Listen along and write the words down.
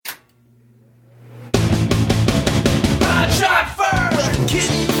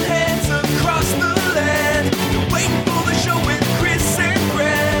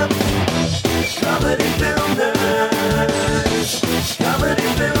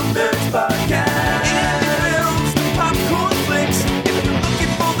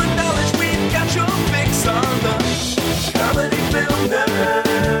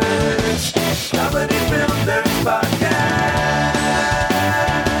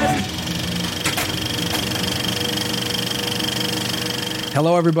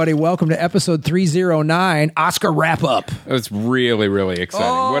Hello, everybody. Welcome to episode 309, Oscar Wrap-Up. It was really, really exciting.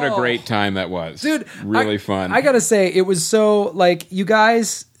 Oh, what a great time that was. Dude. Really fun. I got to say, it was so, like, you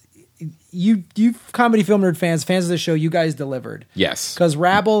guys, you comedy film nerd fans of the show, you guys delivered. Yes. Because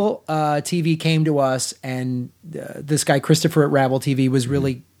Rabble TV came to us, and this guy, Christopher at Rabble TV, was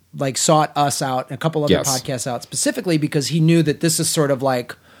really, like, sought us out, and a couple other podcasts out, specifically because he knew that this is sort of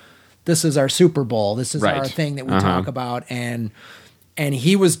like, this is our Super Bowl. This is our thing that we talk about, and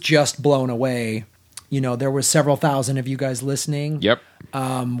he was just blown away. You know, there were several thousand of you guys listening. Yep.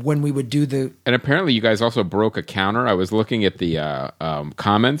 When we would do the... And apparently you guys also broke a counter. I was looking at the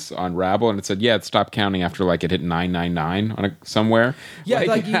comments on Rabble, and it said, it stopped counting after, like, it hit 999 on somewhere.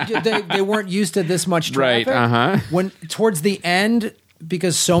 Yeah, they weren't used to this much traffic. Right, When towards the end,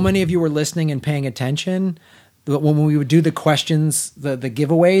 because so many of you were listening and paying attention, when we would do the questions, the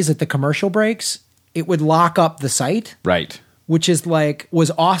giveaways at the commercial breaks, it would lock up the site. Right. Which is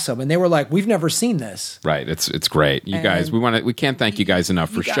was awesome, and they were like, "We've never seen this." Right, it's great. You guys, we can't thank you guys enough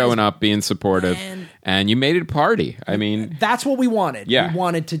for showing up, being supportive, and you made it a party. I mean, that's what we wanted. Yeah. We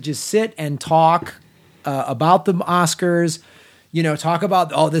wanted to just sit and talk about the Oscars. You know, talk about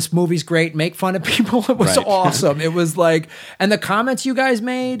this movie's great, make fun of people. It was awesome. It was like, and the comments you guys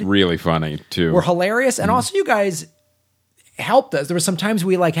made, really funny too, were hilarious, and also you guys helped us. There were some times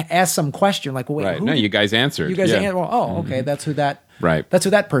we asked some question like, wait, right. No, you guys answered. You guys answered. Well, okay, that's who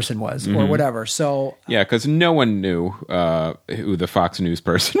that person was, or whatever. So yeah, because no one knew who the Fox News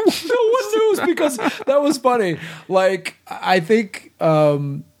person was. No one knew, because that was funny. Like, I think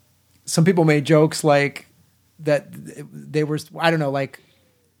some people made jokes like that they were, I don't know, like,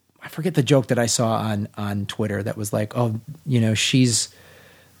 I forget the joke that I saw on Twitter that was like, oh, you know,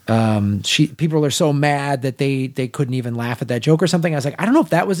 people are so mad that they couldn't even laugh at that joke or something. I was like, I don't know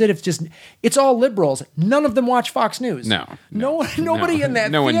if that was it. It's all liberals. None of them watch Fox News. Nobody in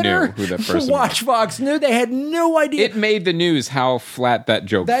that no theater one knew who that person watched Fox News. They had no idea. It made the news how flat that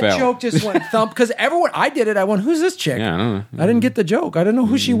joke fell. That joke just went thump, because I did it. I went, who's this chick? Yeah, I don't know. I didn't get the joke. I didn't know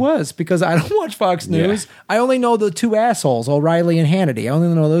who she was, because I don't watch Fox News. Yeah. I only know the two assholes, O'Reilly and Hannity. I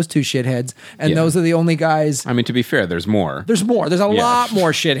only know those two shitheads, and those are the only guys. I mean, to be fair, there's more. There's more. There's a lot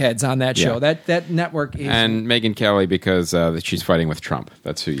more shitheads on that show. That network is... And Megyn Kelly, because she's fighting with Trump.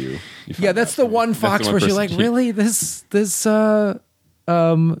 That's who you yeah, that's the one Fox where you're like, really? This you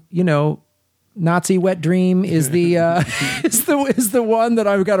know, Nazi wet dream is the is the one that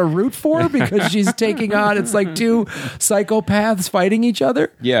I've got to root for, because she's taking on, it's like two psychopaths fighting each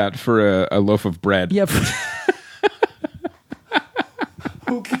other. Yeah, for a loaf of bread. Yep.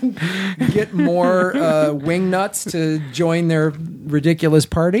 Who can get more wing nuts to join their ridiculous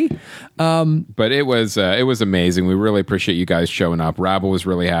party? But it was amazing. We really appreciate you guys showing up. Rabble was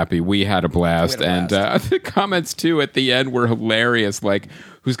really happy. We had a blast. And the comments too at the end were hilarious. Like,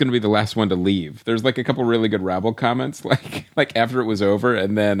 who's going to be the last one to leave? There's like a couple really good Rabble comments, like after it was over,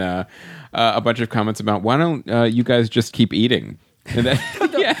 and then a bunch of comments about, why don't you guys just keep eating? And then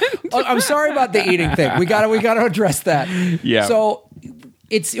I'm sorry about the eating thing. We got to address that. Yeah. So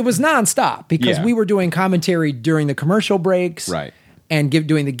it was nonstop, because we were doing commentary during the commercial breaks, right, and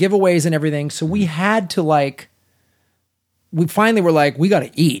doing the giveaways and everything. So we had to we finally were like, we got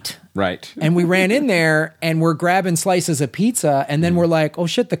to eat. Right. And we ran in there and we're grabbing slices of pizza, and then we're like, oh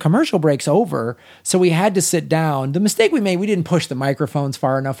shit, the commercial break's over. So we had to sit down. The mistake we made, we didn't push the microphones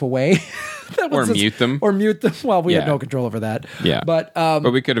far enough away. Mute them. Or mute them. Well, we had no control over that. Yeah. But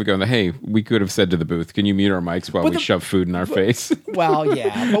we could have gone, hey, we could have said to the booth, can you mute our mics while we shove food in our face? Well,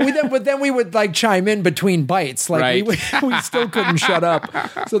 yeah. But then we would like chime in between bites. Like right. we still couldn't shut up.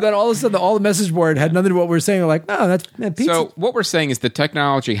 So then all of a sudden all the message board had nothing to what we were saying. We're like, no, that's pizza. So what we're saying is the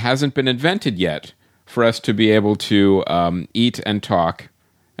technology hasn't been invented yet for us to be able to eat and talk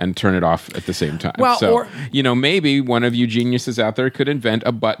and turn it off at the same time. Well, so, maybe one of you geniuses out there could invent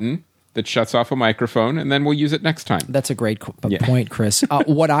a button that shuts off a microphone, and then we'll use it next time. That's a great point, Chris.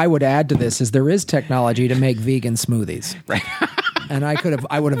 What I would add to this is there is technology to make vegan smoothies. Right. And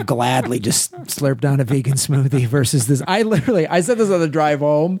I would have gladly just slurped down a vegan smoothie versus this. I said this on the drive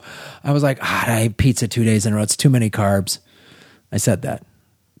home. I was like, I ate pizza 2 days in a row. It's too many carbs. I said that.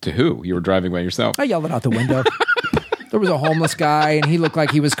 To who? You were driving by yourself? I yelled it out the window. There was a homeless guy, and he looked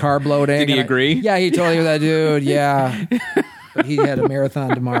like he was carb loading. Did he agree? Yeah, he totally was that dude. Yeah. But he had a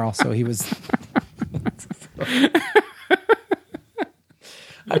marathon tomorrow, so he was...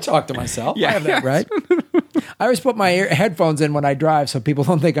 I talk to myself. Yeah. I have that, right? I always put my headphones in when I drive so people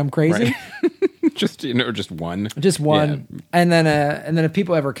don't think I'm crazy. Right. Just one. Just one. Yeah. And then if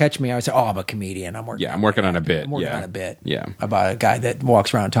people ever catch me, I would say, "Oh, I'm a comedian. I'm working on a bit. Yeah. About a guy that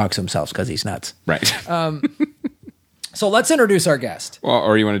walks around and talks to himself because he's nuts." Right. So let's introduce our guest. Well,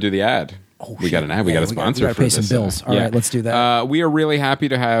 or you want to do the ad? We got an ad. We got a sponsor. We got to pay some bills. All right, let's do that. We are really happy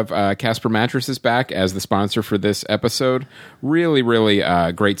to have Casper Mattresses back as the sponsor for this episode. Really, really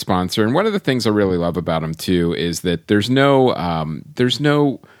great sponsor. And one of the things I really love about them too is that there's no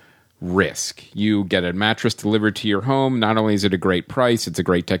risk. You get a mattress delivered to your home. Not only is it a great price, it's a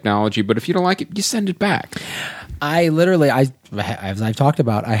great technology, but if you don't like it, you send it back. As I've talked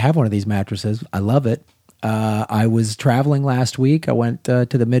about, I have one of these mattresses. I love it. I was traveling last week. I went to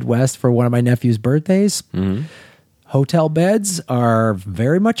the Midwest for one of my nephew's birthdays. Mm-hmm. Hotel beds are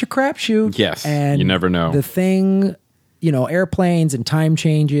very much a crapshoot. Yes, and you never know. The thing, airplanes and time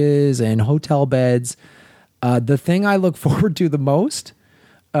changes and hotel beds. The thing I look forward to the most,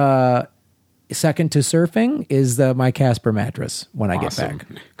 second to surfing, is my Casper mattress when I get back.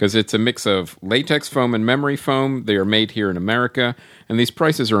 Because it's a mix of latex foam and memory foam. They are made here in America, and these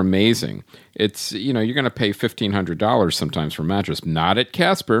prices are amazing. It's, you're going to pay $1,500 sometimes for a mattress. Not at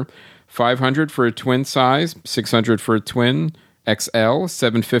Casper. $500 for a twin size, $600 for a twin XL,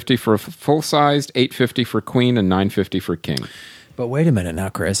 $750 for a full-sized, $850 for queen, and $950 for king. But wait a minute now,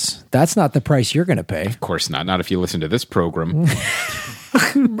 Chris. That's not the price you're going to pay. Of course not. Not if you listen to this program.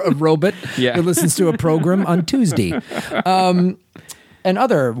 A robot who listens to a program on Tuesday. And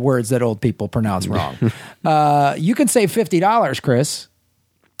other words that old people pronounce wrong. You can save $50, Chris.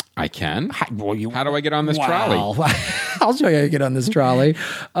 I can? How do I get on this trolley? I'll show you how to get on this trolley.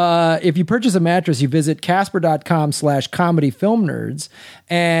 If you purchase a mattress, you visit casper.com/comedyfilmnerds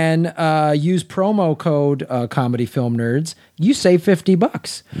and use promo code comedyfilmnerds. You save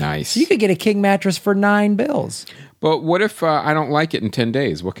 $50. Nice. So you could get a king mattress for $9. But what if I don't like it in 10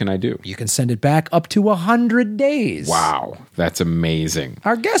 days? What can I do? You can send it back up to 100 days. Wow, that's amazing.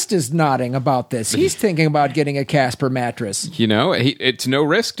 Our guest is nodding about this. He's thinking about getting a Casper mattress. It's no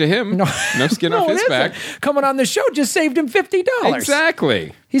risk to him. No skin off his back. Coming on the show just saved him $50.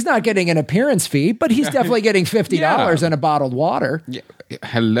 Exactly. He's not getting an appearance fee, but he's definitely getting $50 and a bottled water. Yeah.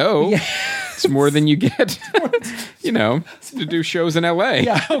 Hello. Yeah. It's more than you get, to do shows in L.A.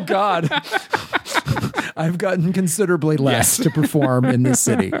 Yeah. Oh, God. I've gotten considerably less to perform in this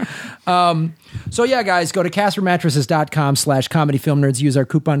city. So yeah, guys, go to caspermattresses.com/comedyfilmnerds. Use our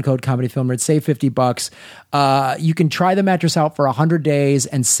coupon code comedyfilmnerds. Save $50. You can try the mattress out for 100 days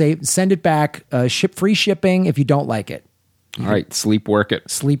and send it back. Free shipping if you don't like it. All right, sleep work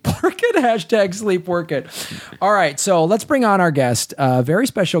it. Sleep work it. Hashtag sleep work it. All right, so let's bring on our guest. Very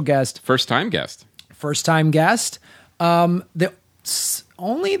special guest. First time guest.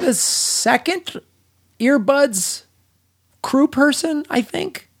 Only the second Earbuds crew person, I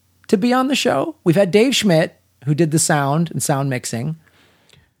think, to be on the show. We've had Dave Schmidt, who did the sound and sound mixing.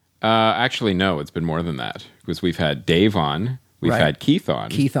 Actually, no, it's been more than that, because we've had Dave on, we've had Keith on,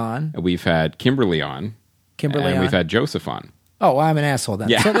 we've had Kimberly on, and we've had Joseph on. Oh, well, I'm an asshole then.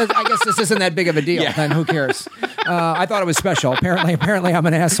 Yeah. So I guess this isn't that big of a deal. Then who cares? I thought it was special. Apparently I'm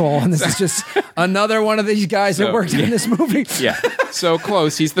an asshole, and this is just another one of these guys that worked in this movie. Yeah. So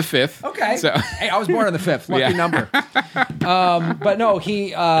close. He's the fifth. Okay. Hey, I was born on the 5th. Lucky number. But no,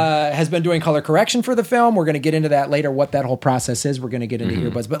 he has been doing color correction for the film. We're going to get into that later, what that whole process is. We're going to get into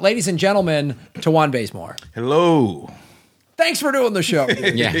earbuds. But ladies and gentlemen, Tawan Bazemore. Hello. Thanks for doing the show.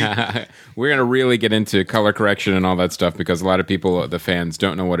 Yeah. We're going to really get into color correction and all that stuff because a lot of people, the fans,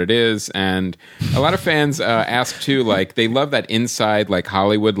 don't know what it is. And a lot of fans ask, too, they love that inside,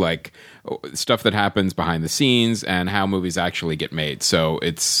 Hollywood, stuff that happens behind the scenes and how movies actually get made. So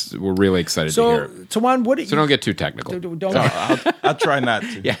we're really excited to hear it. Tawan, So don't get too technical. I'll try not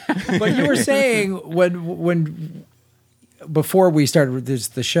to. Yeah. But you were saying when before we started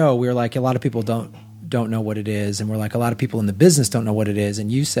the show, we were like, a lot of people don't know what it is, and we're like, a lot of people in the business don't know what it is,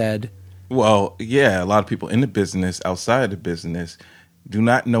 and you said, well, yeah, a lot of people in the business, outside the business, do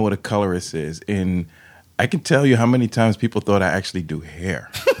not know what a colorist is, and I can tell you how many times people thought I actually do hair.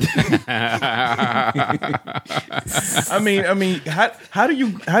 I mean, how do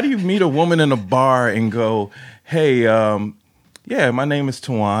you meet a woman in a bar and go, hey, yeah, my name is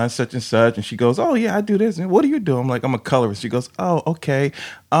Tawan, such and such, and she goes, oh yeah, I do this, and what do you do? I'm like, I'm a colorist. She goes, oh, okay.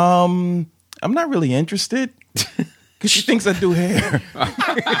 I'm not really interested because she thinks I do hair. So she's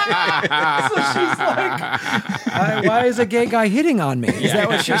like, why is a gay guy hitting on me? Is that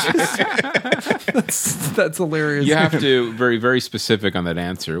what she's just... That's hilarious. You have to very, very specific on that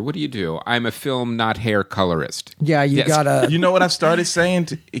answer. What do you do? I'm a film, not hair colorist. Yeah, you gotta... You know what I've started saying?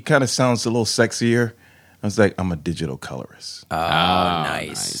 It kind of sounds a little sexier. I was like, I'm a digital colorist. Oh,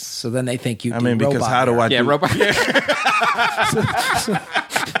 nice. So then they think you do because how do I do... robot.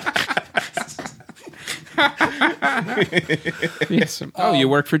 Yes. Oh, you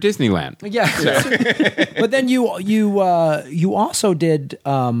worked for Disneyland. Yeah. But then you also did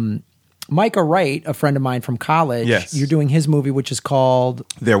Micah Wright, a friend of mine from college. Yes. You're doing his movie, which is called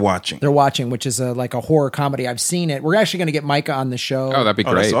They're Watching. which is like a horror comedy. I've seen it. We're actually going to get Micah on the show. Oh, that'd be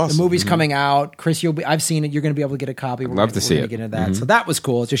great. That's awesome. The movie's coming out. Chris, I've seen it. You're going to be able to get a copy. We're love to see gonna it. Get into that. So that was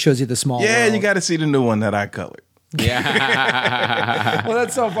cool. It just shows you the small Yeah, world. you got to see the new one that I colored. Yeah. Well,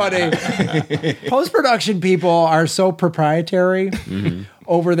 that's so funny. Post-production people are so proprietary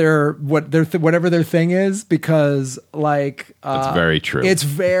over whatever their thing is, because like That's very true. It's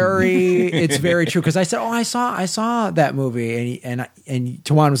very true. Because I said, I saw that movie, and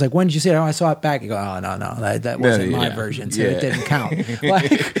Tawan was like, when did you see it? Oh, I saw it back. You go, oh no, that wasn't my version, so it didn't count.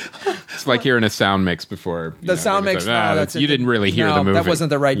 Like. It's like hearing a sound mix before. The sound mix. You didn't really hear the movie. That wasn't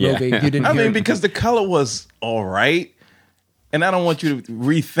the right movie. You didn't. I hear mean, because the color was all right. And I don't want you to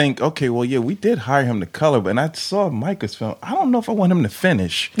rethink, okay, well, yeah, we did hire him to color, but I saw Micah's film. I don't know if I want him to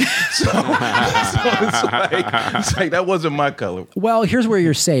finish. So it's like that wasn't my color. Well, here's where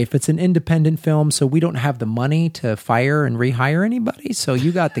you're safe. It's an independent film, so we don't have the money to fire and rehire anybody. So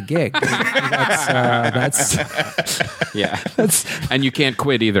you got the gig. That's and you can't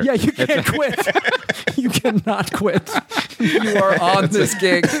quit either. Yeah, you can't quit. You cannot quit. You are on this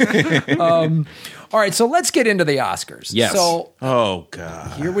gig. All right, so let's get into the Oscars. Yes. So, oh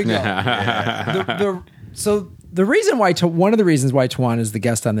God, here we go. So the reason why one of the reasons why Tawan is the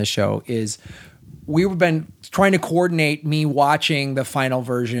guest on this show is we've been trying to coordinate me watching the final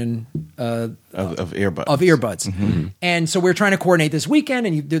version of earbuds. Mm-hmm. And so we're trying to coordinate this weekend,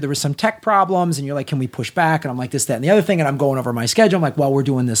 and there was some tech problems, and you're like, can we push back? And I'm like, this, that, and the other thing, and I'm going over my schedule. I'm like, well, we're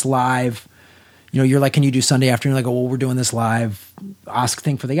doing this live. You know, you're like, can you do Sunday afternoon? Like, oh, well, we're doing this live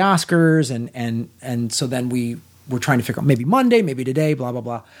thing for the Oscars, and so then we're trying to figure out maybe Monday, maybe today, blah blah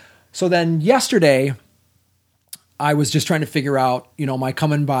blah. So then yesterday, I was just trying to figure out, am I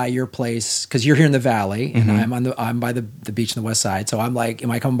coming by your place, because you're here in the Valley, and I'm by the beach on the west side. So I'm like,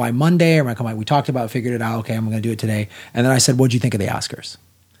 am I coming by Monday, or am I coming by? We talked about it, figured it out. Okay, I'm going to do it today. And then I said, what'd you think of the Oscars?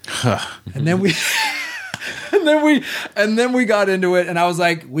 And then we. And then we got into it, and I was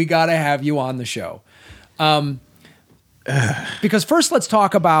like, we got to have you on the show. Because first, let's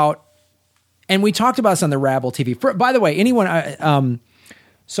talk about, and we talked about this on the Rabble TV. By the way, anyone,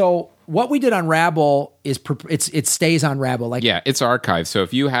 so what we did on Rabble is it stays on Rabble. Like, yeah, it's archived. So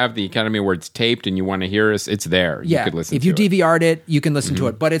if you have the Academy Awards taped and you want to hear us, it's there. Yeah, you could listen if you to it. DVR'd it, you can listen to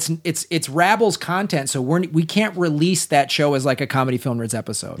it. But it's Rabble's content, so we can't release that show as like a Comedy Film Nerds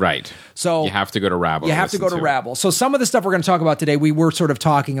episode. Right. So you have to go to Rabble. You have to go to Rabble. So some of the stuff we're going to talk about today, we were sort of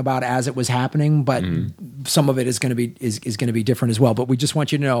talking about as it was happening, but some of it is going to be is going to be different as well. But we just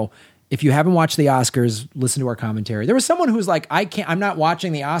want you to know, if you haven't watched the Oscars, listen to our commentary. There was someone who was like, I'm not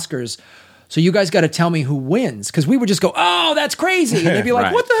watching the Oscars, so you guys got to tell me who wins, because we would just go, oh, that's crazy, and they'd be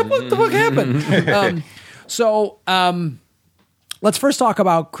like, Right. what the fuck happened? So let's first talk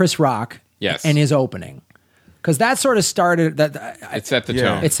about Chris Rock and his opening, because that sort of started that. It set the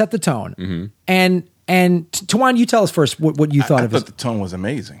tone. It set the tone. And Tawan, you tell us first what you thought of it. I thought the tone was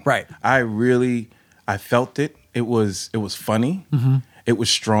amazing. Right. I felt it. It was funny. It was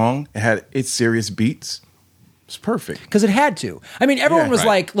strong. It had its serious beats. It's perfect. Because it had to. I mean, everyone was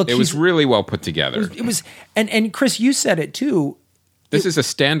like, look, it was really well put together. It was and Chris, you said it too. This is a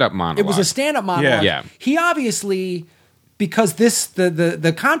stand-up monologue. It was a stand-up monologue. Yeah. He obviously, because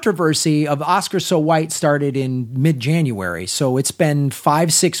the controversy of Oscar So White started in mid-January, so it's been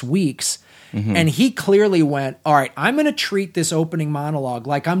 5-6 weeks, and he clearly went, all right, I'm going to treat this opening monologue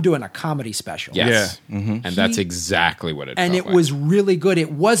like I'm doing a comedy special. Yes. Yeah. And that's exactly what it and felt it like. was really good.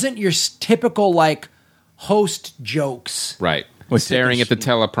 It wasn't your typical like host jokes. Right. Staring at the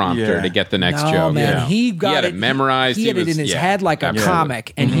teleprompter to get the next joke. Man, Yeah. he got it memorized. He had it in his head like a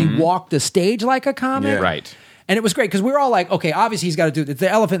comic, and he walked the stage like a comic. Yeah. Right. And it was great because we were all like, okay, obviously he's got to do it. It's the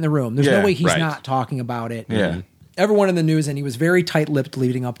elephant in the room. There's no way he's Right. not talking about it. Yeah. Everyone in the news, and he was very tight-lipped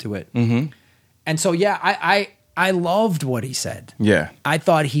leading up to it. And so, yeah, I loved what he said. Yeah. I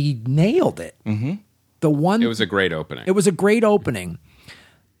thought he nailed it. It was a great opening. It was a great opening.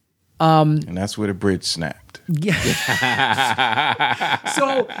 And that's where the bridge snapped. Yeah.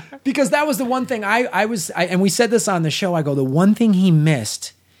 So, because that was the one thing and we said this on the show, I go, the one thing he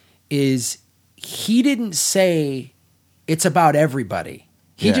missed is he didn't say it's about everybody.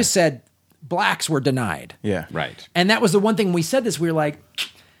 He just said blacks were denied. Yeah. Right. And that was the one thing when we said this, we were like,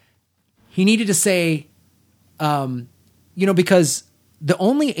 he needed to say, because the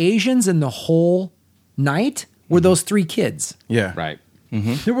only Asians in the whole night were those 3 kids. Yeah. Right.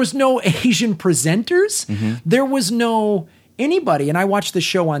 There was no Asian presenters. There was no anybody. And I watched the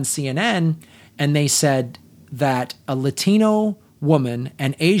show on CNN, and they said that a Latino woman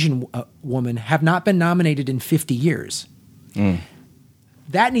and Asian woman have not been nominated in 50 years.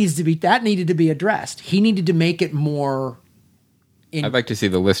 That needed to be addressed. He needed to make it more. I'd like to see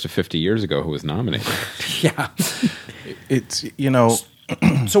the list of 50 years ago who was nominated. Yeah, It's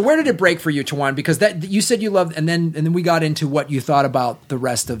So where did it break for you, Tawan? Because that you said you loved, and then we got into what you thought about the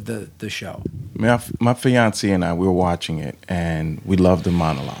rest of the show. My fiance and I, we were watching it, and we loved the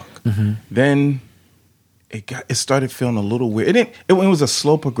monologue. Then it started feeling a little weird. It was a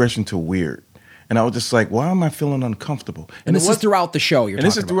slow progression to weird, and I was just like, why am I feeling uncomfortable? And this is throughout the show.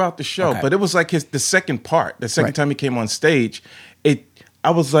 This is throughout the show, but it was like the second part, the second time he came on stage. I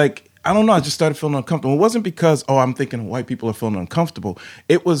was like, I don't know. I just started feeling uncomfortable. It wasn't because, I'm thinking white people are feeling uncomfortable.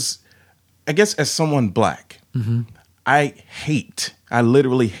 It was, I guess, as someone black, I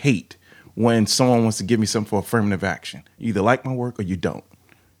literally hate when someone wants to give me something for affirmative action. You either like my work or you don't.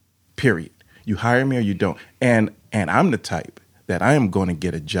 Period. You hire me or you don't. And I'm the type that I am going to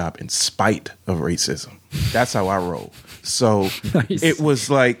get a job in spite of racism. That's how I roll. So It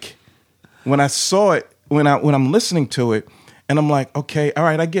was like when I saw it, when I'm listening to it, and I'm like, okay, all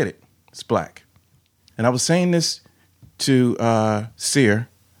right, I get it. It's black. And I was saying this to Sear,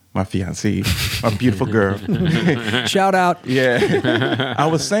 my fiancée, my beautiful girl. Shout out. Yeah. I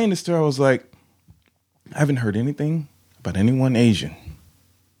was saying this to her. I was like, I haven't heard anything about anyone Asian.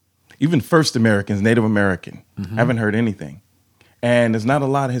 Even First Americans, Native American. I haven't heard anything. And there's not a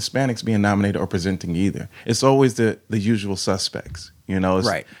lot of Hispanics being nominated or presenting either. It's always the usual suspects.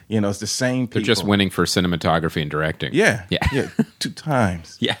 It's the same people. They're just winning for cinematography and directing. Yeah. 2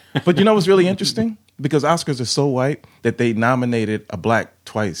 times. Yeah. But you know what's really interesting? Because Oscars are so white that they nominated a black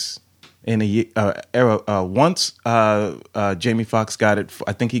twice in a era. Once Jamie Foxx got it.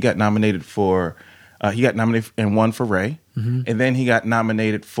 I think he got nominated for. He got nominated and won for Ray, and then he got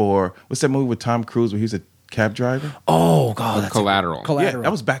nominated for what's that movie with Tom Cruise where he was a cab driver? Oh God, that's Collateral. Yeah,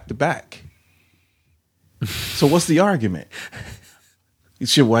 that was back to back. So what's the argument?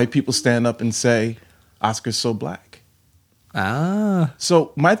 Should white people stand up and say Oscar's so black?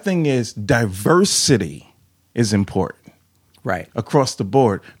 So my thing is diversity is important, right, across the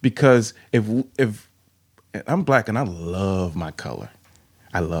board. Because if I'm black and I love my color,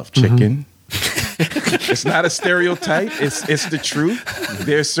 I love chicken. It's not a stereotype. It's the truth.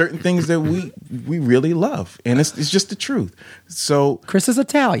 There's certain things that we really love, and it's just the truth. So Chris is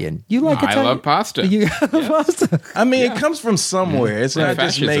Italian. You like Italian? I love pasta. You pasta. I mean, it comes from somewhere. It's not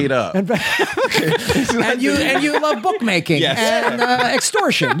just made up. And you love bookmaking and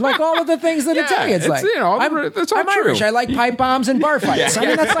extortion, like all of the things that Italians like. That's all I'm true. Irish. I like pipe bombs and bar fights. I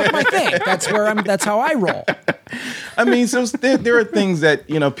mean, that's like my thing. That's how I roll. I mean, so there are things that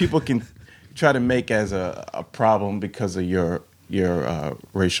people can try to make as a problem because of your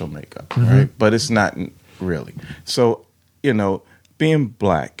racial makeup, right? But it's not really. So, being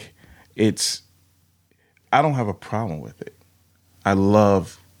black, I don't have a problem with it. I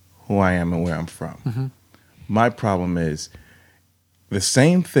love who I am and where I'm from. My problem is the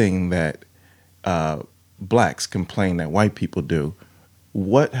same thing that blacks complain that white people do.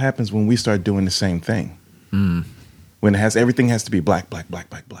 What happens when we start doing the same thing? When everything has to be black, black, black,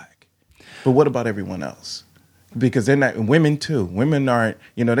 black, black. But what about everyone else? Because they're not women too. Women aren't.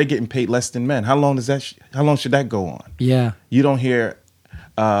 They're getting paid less than men. How long should that go on? Yeah. You don't hear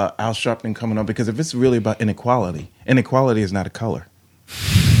Al Sharpton coming on because if it's really about inequality is not a color.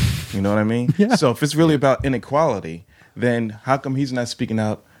 You know what I mean? Yeah. So if it's really about inequality, then how come he's not speaking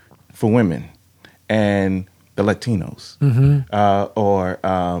out for women and the Latinos or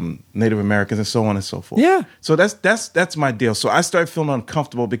Native Americans and so on and so forth? Yeah. So that's my deal. So I started feeling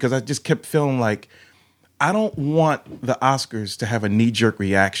uncomfortable because I just kept feeling like I don't want the Oscars to have a knee-jerk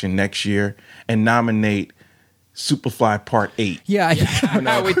reaction next year and nominate Superfly Part 8. Yeah.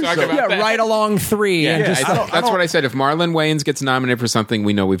 We talk about that. Right along 3. Yeah, and that's what I said. If Marlon Wayans gets nominated for something,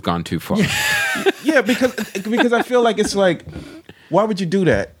 we know we've gone too far. Yeah, because I feel like it's like, why would you do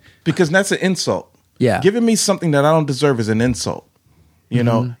that? Because that's an insult. Yeah. Giving me something that I don't deserve is an insult.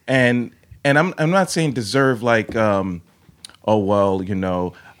 And I'm not saying deserve like,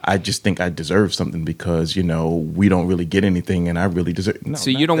 I just think I deserve something because, we don't really get anything and I really deserve. No,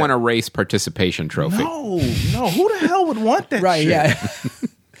 so you don't want a race participation trophy. No. Who the hell would want that right, shit? Yeah.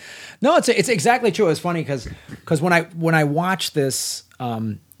 No, it's exactly true. It's funny because when I watched this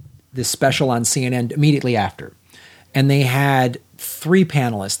special on CNN immediately after, and they had 3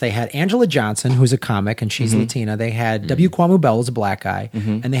 panelists. They had Angela Johnson, who's a comic, and she's Latina. They had W. Kwamu Bell, who's a black guy.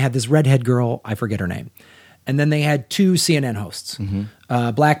 And they had this redhead girl, I forget her name. And then they had 2 CNN hosts,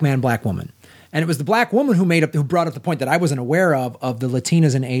 black man, black woman. And it was the black woman who brought up the point that I wasn't aware of the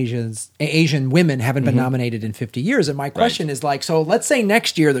Latinas and Asian women haven't been nominated in 50 years. And my question is like, so let's say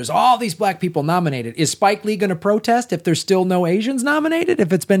next year there's all these black people nominated. Is Spike Lee going to protest if there's still no Asians nominated,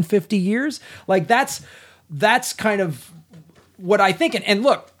 if it's been 50 years? Like that's kind of what I think. And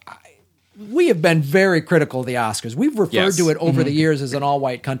look, we have been very critical of the Oscars. We've referred to it over the years as an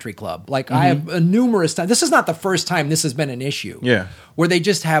all-white country club. Like I have numerous times. This is not the first time this has been an issue. Yeah, where they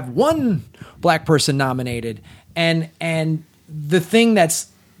just have one black person nominated, and the thing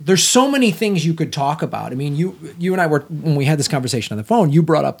there's so many things you could talk about. I mean, you and I were, when we had this conversation on the phone, you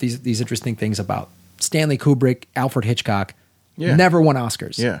brought up these interesting things about Stanley Kubrick, Alfred Hitchcock. Never won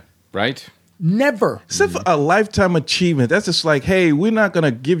Oscars. Yeah, right. Never. Except for a lifetime achievement. That's just like, hey, we're not going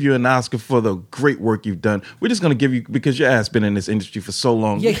to give you an Oscar for the great work you've done. We're just going to give you, because your ass been in this industry for so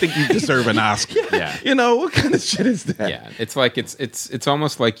long, you think you deserve an Oscar. You know, what kind of shit is that? Yeah, it's like, it's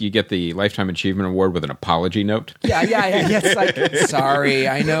almost like you get the Lifetime Achievement Award with an apology note. Yeah. It's like, sorry,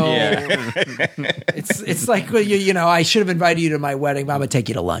 I know. Yeah. It's like, you know, I should have invited you to my wedding, but I'm going to take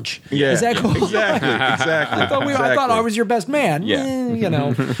you to lunch. Yeah. Is that cool? Exactly. I thought I was your best man. Yeah. You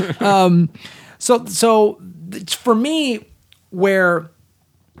know. So it's for me where,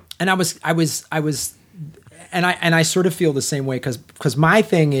 and I sort of feel the same way because my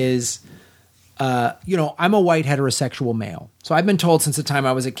thing is, you know, I'm a white heterosexual male. So I've been told since the time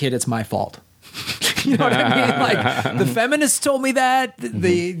I was a kid, it's my fault. You know what I mean? Like the feminists told me that.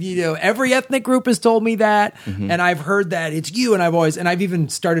 Every ethnic group has told me that, and I've heard that it's you. And I've even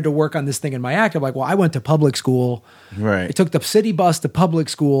started to work on this thing in my act. I'm like, well, I went to public school. Right. I took the city bus to public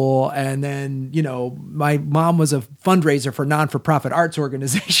school, and then my mom was a fundraiser for non-for-profit arts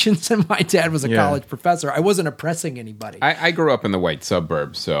organizations, and my dad was a college professor. I wasn't oppressing anybody. I grew up in the white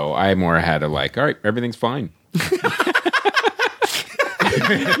suburbs, so I more had a like, all right, everything's fine.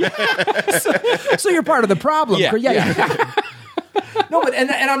 So you're part of the problem. Yeah. No, but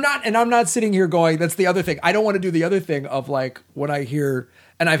and I'm not sitting here going, that's the other thing. I don't want to do the other thing of like when I hear,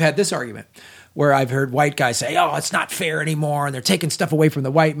 and I've had this argument where I've heard white guys say, oh, it's not fair anymore, and they're taking stuff away from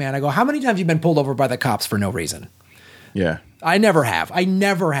the white man. I go, how many times have you been pulled over by the cops for no reason? Yeah. I never have.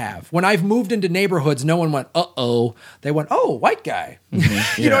 When I've moved into neighborhoods, no one went, uh-oh. They went, oh, white guy.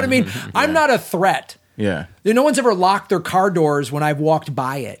 You know what I mean? I'm not a threat. Yeah. No one's ever locked their car doors when I've walked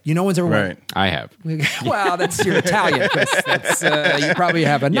by it. No one's ever went, I have. well, that's your Italian, Chris. That's, you probably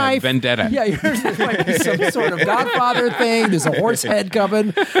have a knife. Vendetta. Yeah, there might be some sort of Godfather thing. There's a horse head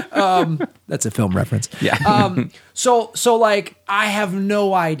coming. That's a film reference. Yeah. So like, I have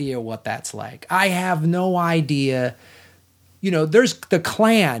no idea what that's like. I have no idea. There's the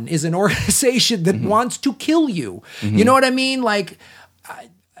Klan is an organization that wants to kill you. You know what I mean? Like,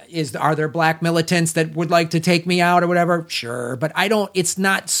 are there black militants that would like to take me out or whatever? Sure. But it's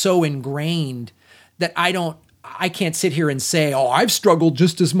not so ingrained that I can't sit here and say, oh, I've struggled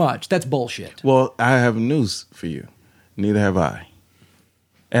just as much. That's bullshit. Well, I have news for you. Neither have I.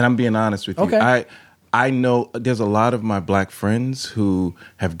 And I'm being honest with you. Okay. I know there's a lot of my black friends who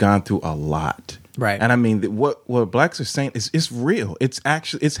have gone through a lot. Right. And I mean, what blacks are saying is it's real. It's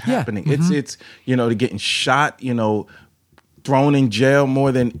actually, it's happening. It's they're getting shot, thrown in jail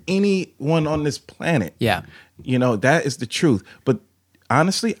more than anyone on this planet. Yeah. That is the truth. But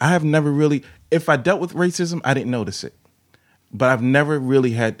honestly, I have never really, if I dealt with racism, I didn't notice it. But I've never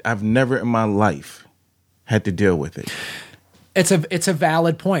in my life had to deal with it. It's a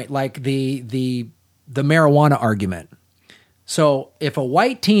valid point. Like the marijuana argument. So if a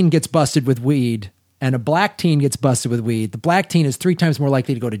white teen gets busted with weed and a black teen gets busted with weed, the black teen is 3 times more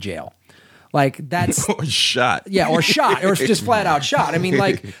likely to go to jail. Like that's or shot. Yeah, or shot, or just flat out shot. I mean,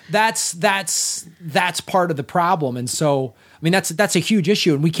 like that's part of the problem. And so, I mean, that's a huge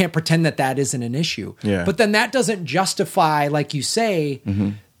issue, and we can't pretend that isn't an issue. Yeah. But then that doesn't justify, like you say,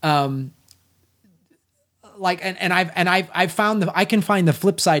 like I've found I can find the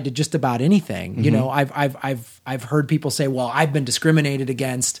flip side to just about anything. I've heard people say, well, I've been discriminated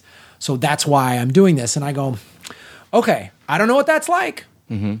against, so that's why I'm doing this. And I go, okay, I don't know what that's like.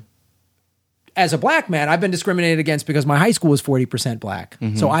 As a black man, I've been discriminated against because my high school was 40% black.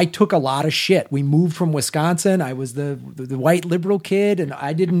 So I took a lot of shit. We moved from Wisconsin. I was the white liberal kid, and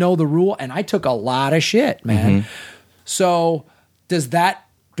I didn't know the rule, and I took a lot of shit, man. So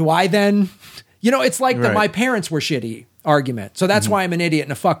do I then, it's like my parents were shitty argument. So that's why I'm an idiot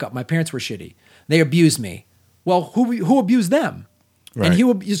and a fuck up. My parents were shitty. They abused me. Well, who abused them? Right.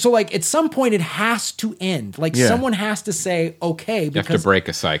 And so like at some point it has to end. Like someone has to say, okay, because you have to break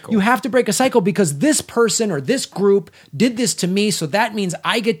a cycle. You have to break a cycle because this person or this group did this to me, so that means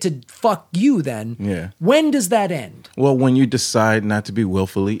I get to fuck you then. Yeah. When does that end? Well, when you decide not to be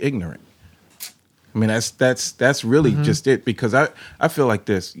willfully ignorant. I mean, that's really just it, because I feel like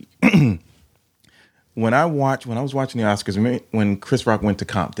this. When I was watching the Oscars, when Chris Rock went to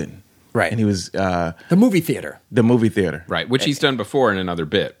Compton, right, and he was the movie theater, right, which he's done before in another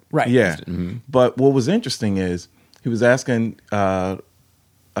bit, right, yeah. But what was interesting is he was asking the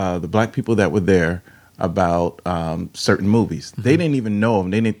black people that were there about certain movies. They didn't even know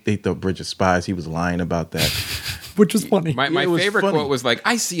him. They thought Bridge of Spies. He was lying about that. Which was funny. My favorite quote was like,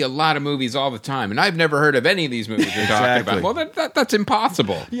 I see a lot of movies all the time, and I've never heard of any of these movies you're talking about. Well, that's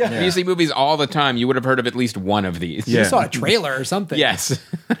impossible. Yeah. If you see movies all the time, you would have heard of at least one of these. Yeah. You saw a trailer or something. Yes.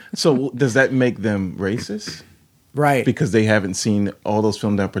 So does that make them racist? Right. Because they haven't seen all those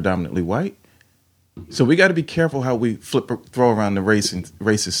films that are predominantly white? So we got to be careful how we throw around the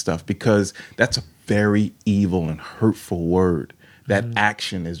racist stuff, because that's a very evil and hurtful word. That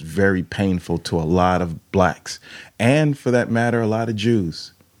action is very painful to a lot of blacks, and for that matter, a lot of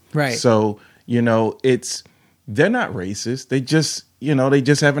Jews. Right. So, they're not racist. They just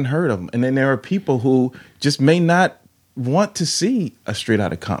haven't heard of them. And then there are people who just may not want to see a Straight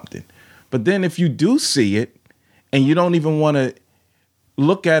Outta Compton. But then if you do see it and you don't even want to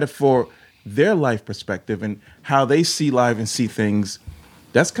look at it for their life perspective and how they see life and see things,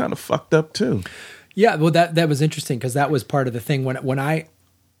 that's kind of fucked up too. Yeah, well, that was interesting, because that was part of the thing when I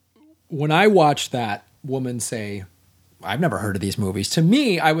watched that woman say, "I've never heard of these movies." To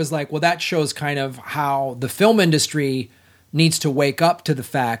me, I was like, well, that shows kind of how the film industry needs to wake up to the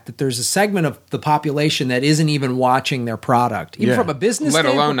fact that there's a segment of the population that isn't even watching their product, even from a business let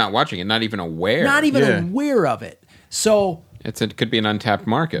standpoint, alone not watching it, not even aware aware of it. So it could be an untapped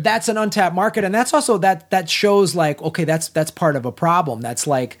market. That's an untapped market, and that's also that shows like, okay, that's part of a problem. That's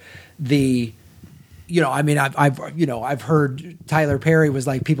like the. I mean, I've heard Tyler Perry was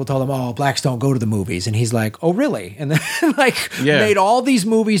like, people told him, "Oh, blacks don't go to the movies," and he's like, "Oh, really?" And then made all these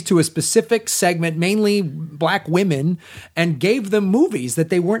movies to a specific segment, mainly black women, and gave them movies that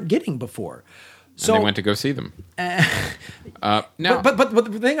they weren't getting before. So and they went to go see them. But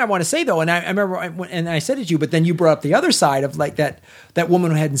the thing I want to say though, and I remember, and I said it to you, but then you brought up the other side of like that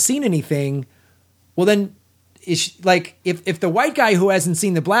woman who hadn't seen anything. Well, then. Is she, like if the white guy who hasn't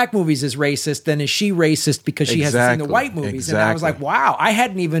seen the black movies is racist, then is she racist because she hasn't seen the white movies? And I was like, wow, I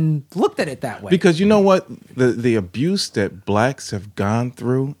hadn't even looked at it that way. Because you know what, the abuse that blacks have gone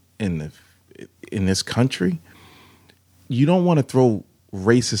through in this country, you don't want to throw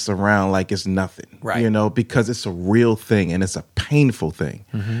racist around like it's nothing, right? Because it's a real thing and it's a painful thing.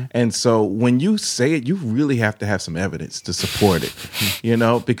 And so when you say it, you really have to have some evidence to support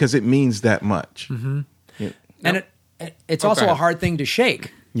it, because it means that much. And it's also a hard thing to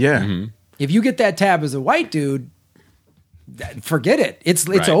shake. Yeah. If you get that tab as a white dude, forget it. It's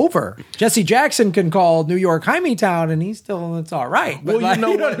over. Jesse Jackson can call New York Hymietown and it's all right. But well, you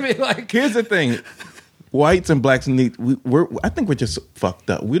know what I mean? Like, here's the thing. Whites and blacks I think we're just fucked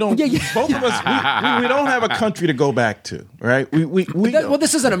up. We don't. Both of us. We don't have a country to go back to, right? Well,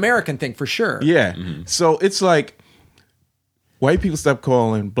 this is an American thing for sure. Yeah. So it's like white people stop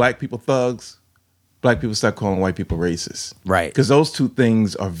calling black people thugs. Black people start calling white people racist, right? Because those two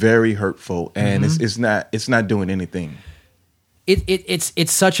things are very hurtful, and it's not doing anything.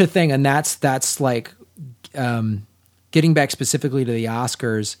 It's such a thing, and that's like getting back specifically to the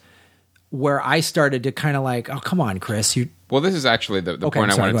Oscars, where I started to kind of like, oh, come on, Chris, you. Well, this is actually the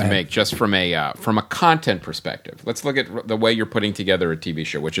point I wanted to make, just from a content perspective. Let's look at the way you're putting together a TV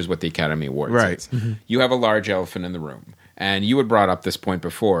show, which is what the Academy Awards is. You have a large elephant in the room. And you had brought up this point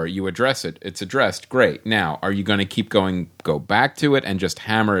before. You address it. It's addressed. Great. Now, are you going to keep go back to it and just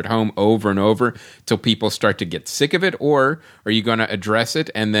hammer it home over and over till people start to get sick of it? Or are you going to address it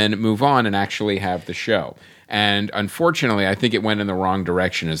and then move on and actually have the show? And unfortunately, I think it went in the wrong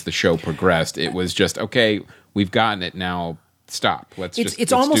direction as the show progressed. It was just, okay, we've gotten it now. Stop.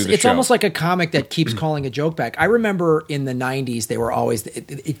 It's almost like a comic that keeps calling a joke back. I remember in the 90s, they were always, the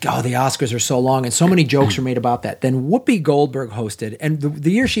Oscars are so long, and so many jokes are made about that. Then Whoopi Goldberg hosted, and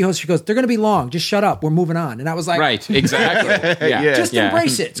the year she hosted, she goes, "They're going to be long. Just shut up. We're moving on." And I was like, right, exactly. Just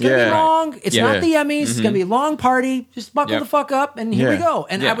embrace it. It's going to be long. It's not the Emmys. It's going to be a long party. Just buckle the fuck up, and here we go.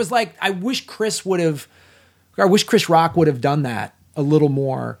 And I was like, I wish Chris Rock would have done that a little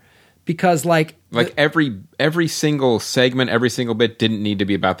more. Because every single segment, every single bit didn't need to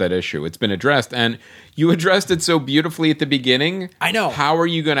be about that issue. It's been addressed, and you addressed it so beautifully at the beginning. I know. How are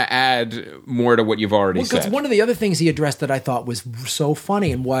you going to add more to what you've already said? Because one of the other things he addressed that I thought was so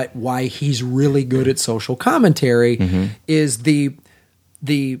funny, and why he's really good at social commentary, is the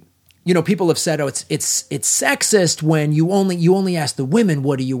people have said, "Oh, it's sexist when you only ask the women,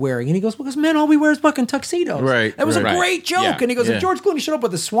 what are you wearing?" And he goes, "Well, because men all we wear is fucking tuxedos." Right. That was a Right. great joke. Yeah. And he goes, "If George Clooney showed up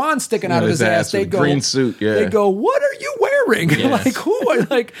with a swan sticking out of his ass, they'd go green suit. Yeah. They'd go, "What are you wearing?" Yes. Like who?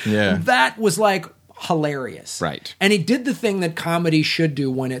 Like Yeah. that was like hilarious. Right. And he did the thing that comedy should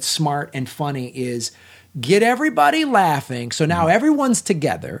do when it's smart and funny is get everybody laughing. So now everyone's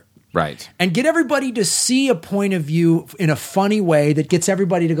together. Right. And get everybody to see a point of view in a funny way that gets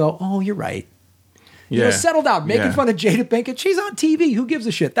everybody to go, "Oh, you're right." Yeah. Settle down. Making Yeah. fun of Jada Pinkett. She's on TV. Who gives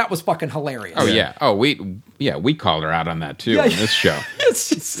a shit? That was fucking hilarious. Oh yeah. Oh, we called her out on that too Yeah. in this show. It's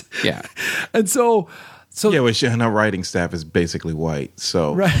just, Yeah. and so Yeah, well, and her writing staff is basically white.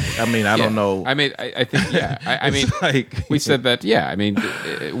 So, Right. I mean, I don't know. I mean, I think, yeah. I mean, like- we said that, yeah. I mean,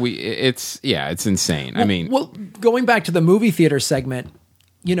 it's insane. I mean, well, going back to the movie theater segment,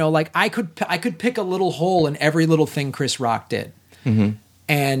 like I could pick a little hole in every little thing Chris Rock did. Mm-hmm.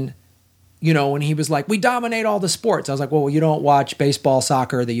 And, when he was like, "We dominate all the sports," I was like, "Well, you don't watch baseball,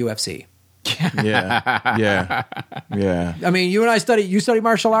 soccer, or the UFC." Yeah. I mean, you and I you study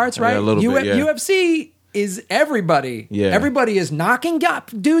martial arts, right? Yeah, a little bit, yeah. UFC is everybody. Yeah. Everybody is knocking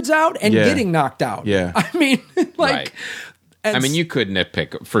dudes out and Yeah. getting knocked out. Yeah. I mean, like, Right. and I mean, you could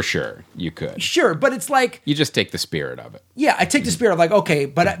nitpick for sure. You could. sure, but it's like, You just take the spirit of it. yeah, I take the spirit of like, okay,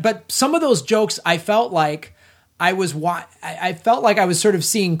 but some of those jokes, I felt like I felt like I was sort of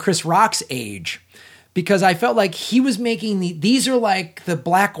seeing Chris Rock's age. Because I felt like he was making these are like the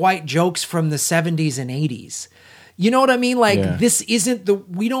black white jokes from the 70s and 80s. You know what I mean? Like Yeah. this isn't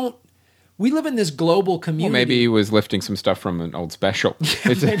we live in this global community. Well, maybe he was lifting some stuff from an old special.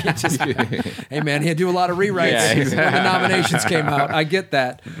 Hey man, he had to do a lot of rewrites Yeah, exactly. when the nominations came out. I get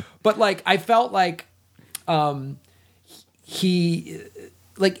that. But like I felt like he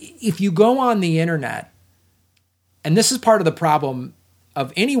like if you go on the internet, and this is part of the problem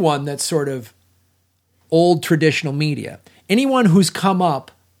of anyone that's sort of old traditional media. Anyone who's come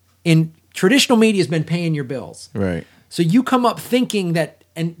up in traditional media has been paying your bills. Right. So you come up thinking that,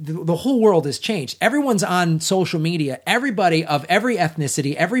 and the whole world has changed. Everyone's on social media. Everybody of every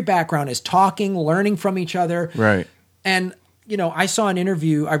ethnicity, every background is talking, learning from each other. Right. And,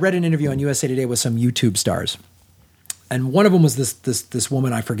 I read an interview on USA Today with some YouTube stars. And one of them was this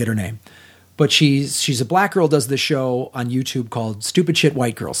woman, I forget her name. But she's a black girl, does this show on YouTube called Stupid Shit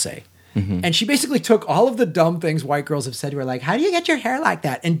White Girls Say. Mm-hmm. And she basically took all of the dumb things white girls have said to her, like, "How do you get your hair like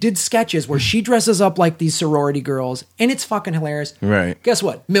that?" And did sketches where she dresses up like these sorority girls. And it's fucking hilarious. Right. Guess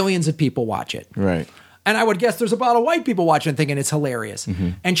what? Millions of people watch it. Right. And I would guess there's about a white people watching thinking it's hilarious.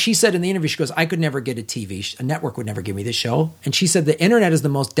 Mm-hmm. And she said in the interview, she goes, "I could never get a TV. A network would never give me this show." And she said the internet is the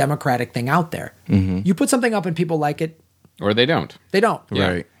most democratic thing out there. Mm-hmm. You put something up and people like it. Or they don't. They don't. Yeah.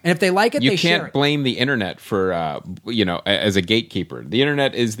 Right. And if they like it, You they share can't it. blame the internet for, as a gatekeeper. The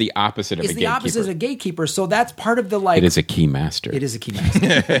internet is the opposite of It's a the gatekeeper. opposite of a gatekeeper. So that's part of the like. It is a key master. It is a key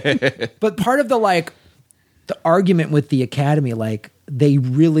master. But part of the like the argument with the Academy, like they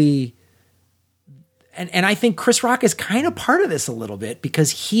really and I think Chris Rock is kind of part of this a little bit because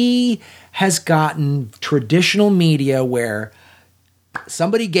he has gotten traditional media where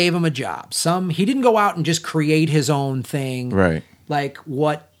somebody gave him a job. He didn't go out and just create his own thing. Right. Like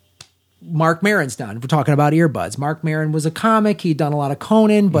what Mark Maron's done. We're talking about earbuds. Mark Maron was a comic. He'd done a lot of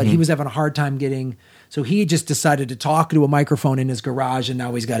Conan, but he was having a hard time getting. So he just decided to talk to a microphone in his garage, and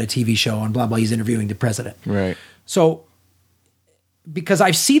now he's got a TV show and blah, blah. He's interviewing the president. Right. So because I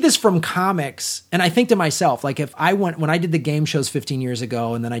see this from comics, and I think to myself, like if I when I did the game shows 15 years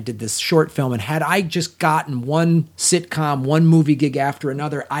ago, and then I did this short film, and had I just gotten one sitcom, one movie gig after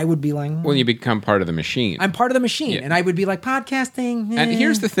another, I would be like, Well, you become part of the machine. I'm part of the machine. Yeah. And I would be like, podcasting. And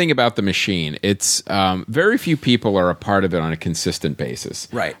here's the thing about the machine. It's very few people are a part of it on a consistent basis.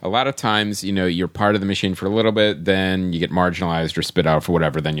 Right. A lot of times, you're part of the machine for a little bit, then you get marginalized or spit out for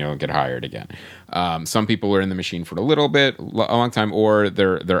whatever, then you'll get hired again. Some people are in the machine for a little bit, a long time, or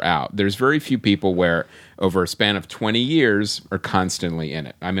they're out. There's very few people where over a span of 20 years are constantly in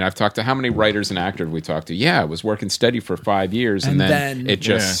it. I mean, I've talked to how many writers and actors we talked to. Yeah, I was working steady for 5 years, and then it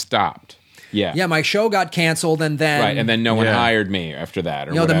just stopped. Yeah. Yeah, my show got canceled, and then Right, and then no one hired me after that.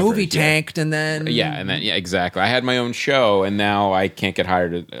 Or the whatever. movie tanked, and then exactly. I had my own show, and now I can't get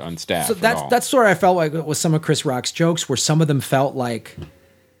hired on staff. So that's sort of I felt like with some of Chris Rock's jokes, where some of them felt like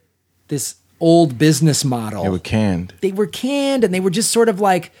this old business model. They were canned. They were canned, and they were just sort of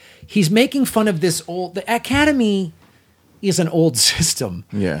like he's making fun of this old. The Academy is an old system.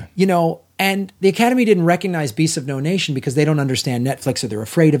 Yeah. And the Academy didn't recognize Beasts of No Nation because they don't understand Netflix or they're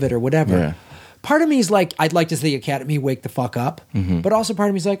afraid of it or whatever. Yeah. Part of me is like, I'd like to see the Academy wake the fuck up. Mm-hmm. But also part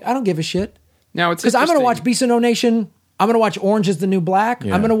of me is like, I don't give a shit. Now it's Because I'm going to watch Beasts of No Nation I'm going to watch Orange is the New Black.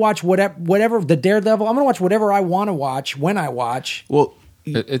 Yeah. I'm going to watch whatever the Daredevil. I'm going to watch whatever I want to watch when I watch. Well,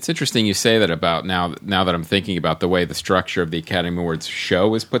 it's interesting you say that about now that I'm thinking about the way the structure of the Academy Awards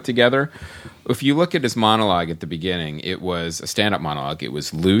show is put together. If you look at his monologue at the beginning, it was a stand-up monologue. It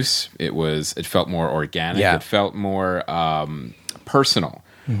was loose. It felt more organic. Yeah. It felt more personal.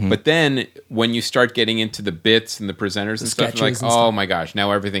 Mm-hmm. But then when you start getting into the bits and the presenters and stuff, you're like, oh my gosh, now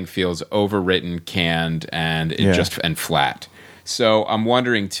everything feels overwritten, canned, and and flat. So I'm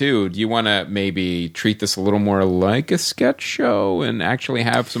wondering too, do you want to maybe treat this a little more like a sketch show and actually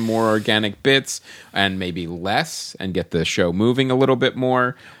have some more organic bits and maybe less and get the show moving a little bit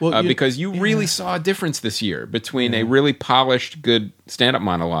more? Well, because you really saw a difference this year between a really polished, good stand-up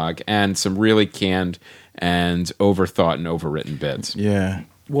monologue and some really canned and overthought and overwritten bits. Yeah.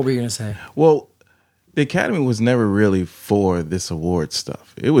 What were you going to say? Well, the Academy was never really for this award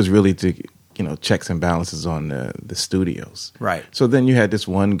stuff. It was really to, checks and balances on the studios. Right. So then you had this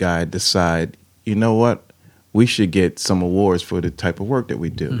one guy decide, you know what? We should get some awards for the type of work that we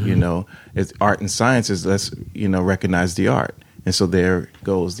do. Mm-hmm. It's art and sciences. Let's, recognize the art. And so there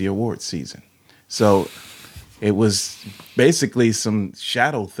goes the award season. So it was basically some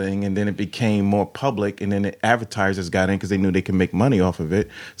shadow thing, and then it became more public, and then the advertisers got in because they knew they could make money off of it.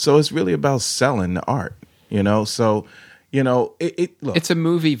 So it's really about selling the art, So, look, it's a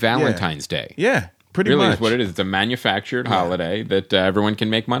movie Valentine's Day. Yeah, pretty really much. Is what it is. It's a manufactured holiday that everyone can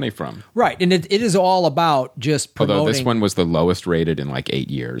make money from. Right, and it is all about just promoting. Although this one was the lowest rated in like 8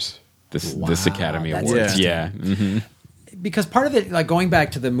 years. This Academy Awards. Yeah. Mm-hmm. Because part of it, like going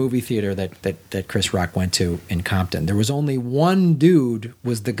back to the movie theater that Chris Rock went to in Compton, there was only one dude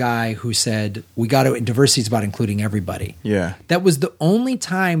was the guy who said, diversity is about including everybody. Yeah. That was the only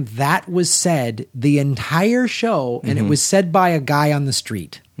time that was said the entire show, and it was said by a guy on the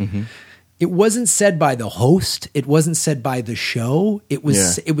street. Mm-hmm. It wasn't said by the host. It wasn't said by the show. It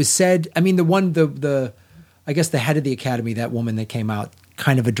was said, I mean, I guess the head of the Academy, that woman that came out,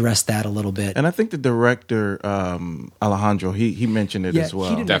 kind of addressed that a little bit. And I think the director, Alejandro, he mentioned it as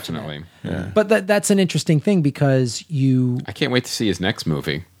well. Definitely. Yeah. But that's an interesting thing because I can't wait to see his next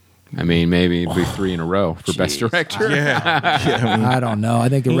movie. I mean, maybe it'll be 3 in a row for Best Director. I don't know. I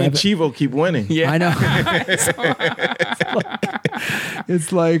think he and Chivo keep winning. Yeah, I know.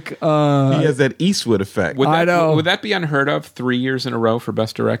 It's like he has that Eastwood effect. I know. Would that be unheard of? 3 years in a row for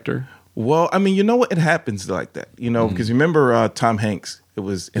Best Director? Well, I mean, you know what? It happens like that. Because remember Tom Hanks. It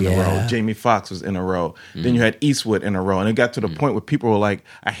was in a row. Jamie Foxx was in a row. Then you had Eastwood in a row. And it got to the point where people were like,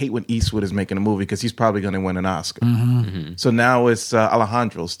 I hate when Eastwood is making a movie because he's probably going to win an Oscar. Mm-hmm. So now it's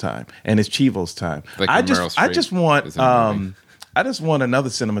Alejandro's time and it's Chivo's time. Like I just want another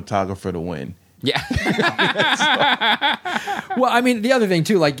cinematographer to win. Yeah. Well, I mean, the other thing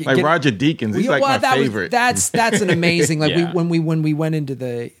too, like Roger Deakins, he's my favorite. That's an amazing. Like when we went into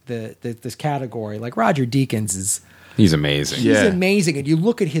this category, like Roger Deakins is. He's amazing. He's amazing, and you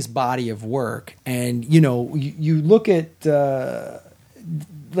look at his body of work, and you look at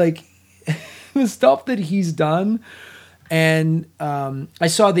like the stuff that he's done. And I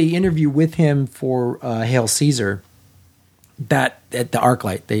saw the interview with him for Hail Caesar. That at the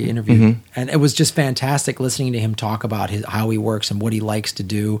ArcLight they interviewed, and it was just fantastic listening to him talk about how he works and what he likes to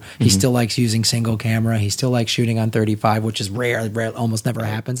do. He still likes using single camera. He still likes shooting on 35, which is rare, almost never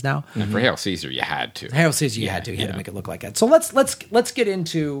happens now. And for Hail Caesar, you had to. He had to make it look like that. So let's get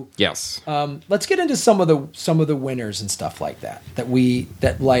into let's get into some of the winners and stuff like that.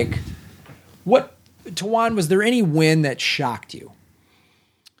 What Tawan, was there any win that shocked you?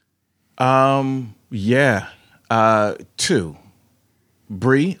 Yeah. 2.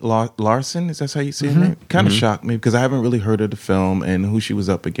 Brie Larson, is that how you say her name? Kind of shocked me because I haven't really heard of the film and who she was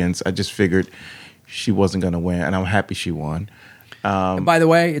up against. I just figured she wasn't going to win, and I'm happy she won. And by the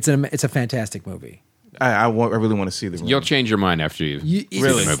way, it's a fantastic movie. I really want to see the movie. You'll change your mind after you see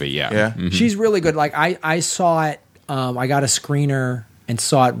the movie. Yeah. Mm-hmm. She's really good. Like I saw it. I got a screener and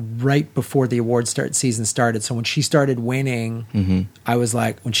saw it right before the award season started. So when she started winning, I was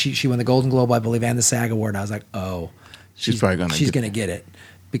like, when she won the Golden Globe, I believe, and the SAG Award, I was like, oh, she's going to get it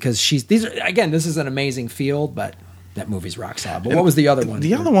because this is an amazing field, but that movie's rock solid. But what was the other one?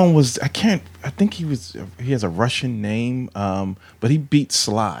 The other one was I think he has a Russian name, but he beat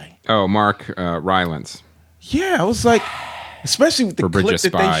Sly. Oh, Mark Rylance. Yeah, I was like. Especially with the clip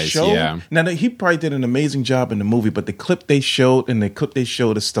that they showed. Yeah. Now, he probably did an amazing job in the movie, but the clip they showed and the clip they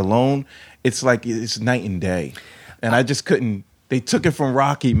showed of Stallone, it's like it's night and day. And I just couldn't They took it from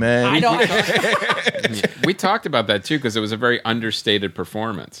Rocky, man. I know. We talked about that too because it was a very understated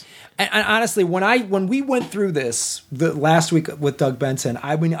performance. And honestly, when we went through this the last week with Doug Benson,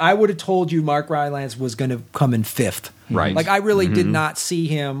 I would have told you Mark Rylance was going to come in 5th. Right. Like I really did not see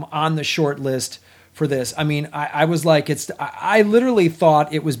him on the short list for this. I mean, I was like, I literally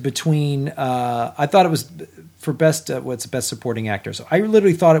thought it was between. I thought it was for best. What's best supporting actor? So I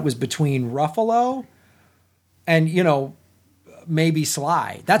literally thought it was between Ruffalo and maybe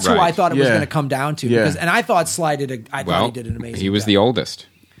Sly. That's who I thought it was going to come down to. Yeah. And I thought Sly did. I thought he did an amazing. He was job. the oldest.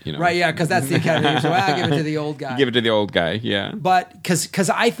 Right, yeah, because that's the Academy. So I'll give it to the old guy. Give it to the old guy, yeah. But because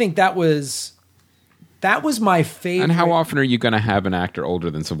I think that was my favorite. And how often are you going to have an actor older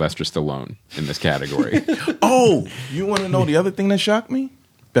than Sylvester Stallone in this category? Oh, you want to know the other thing that shocked me?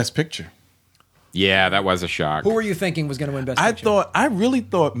 Best Picture. Yeah, that was a shock. Who were you thinking was going to win Best Picture? I really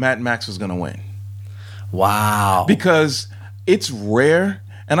thought Mad Max was going to win. Wow. Because it's rare,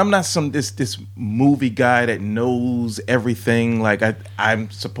 and I'm not this movie guy that knows everything. Like I'm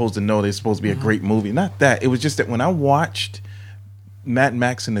supposed to know that it's supposed to be a great movie. Not that. It was just that when I watched Mad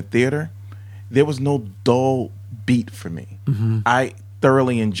Max in the theater, there was no dull beat for me. I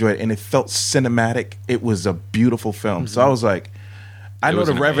thoroughly enjoyed it, and it felt cinematic. It was a beautiful film. So I was like, I know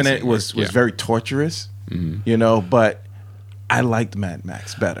The Revenant was very torturous, but I liked Mad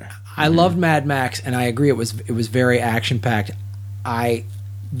Max better. I loved Mad Max, and I agree it was very action packed.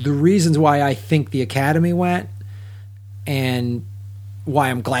 The reasons why I think the Academy went, and why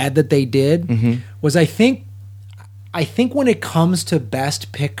I'm glad that they did, was I think when it comes to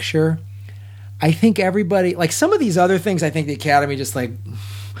Best Picture, I think everybody, like some of these other things, I think the Academy just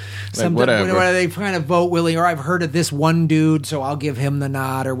whatever. They kind of vote willing, or I've heard of this one dude, so I'll give him the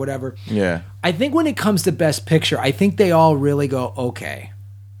nod or whatever. Yeah. I think when it comes to Best Picture, I think they all really go, okay.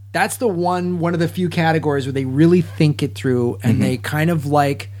 That's the one of the few categories where they really think it through, and they kind of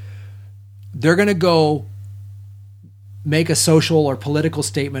they're going to go make a social or political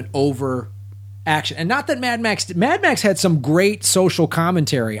statement over action. And not that Mad Max had some great social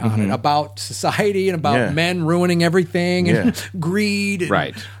commentary on it about society and about men ruining everything and greed.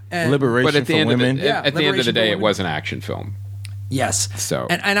 And liberation for women. At the end of the day, it was an action film. Yes. So,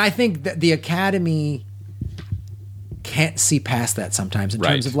 and I think that the Academy can't see past that sometimes in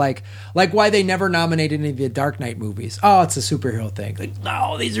terms of like why they never nominated any of the Dark Knight movies. Oh, it's a superhero thing. Like,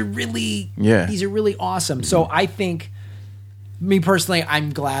 no, these are really awesome. So I think, me personally, I'm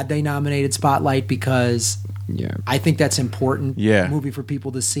glad they nominated Spotlight because I think that's important movie for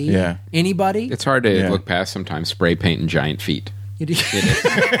people to see. Yeah. Anybody? It's hard to look past sometimes spray paint and giant feet. And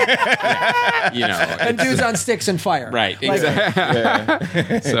dudes on sticks and fire. Right,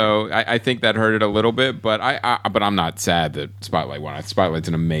 exactly. So I think that hurt it a little bit, but I'm not sad that Spotlight won. Spotlight's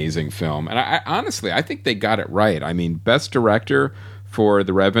an amazing film, and I honestly think they got it right. I mean, Best Director for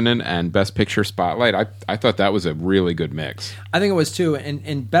The Revenant and Best Picture Spotlight, I thought that was a really good mix. I think it was too.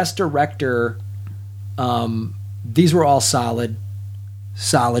 And Best Director, these were all solid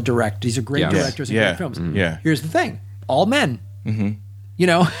directors. These are great directors of great films. Yeah. Here's the thing: all men.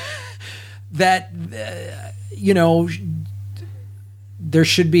 That there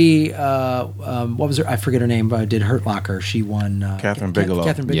should be what was her? I forget her name. Did Hurt Locker? She won. Catherine Bigelow.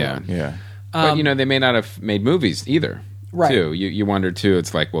 Catherine Bigelow. Yeah. But they may not have made movies either. Right. Too. You wonder too.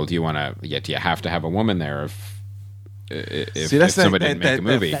 It's like, well, do you want to? Do you have to have a woman there if somebody didn't make a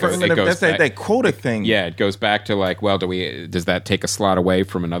movie? That's that quota thing. Yeah, it goes back to like, well, does that take a slot away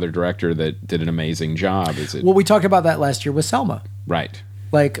from another director that did an amazing job? Is it? Well, we talked about that last year with Selma. Right.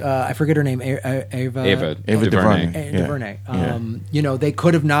 Like I forget her name, Ava DuVernay. They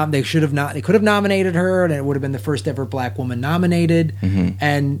could have they could have nominated her, and it would have been the first ever black woman nominated.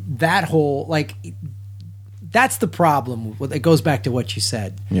 And that whole that's the problem. It goes back to what you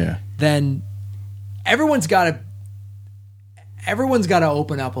said. Yeah. Then everyone's got to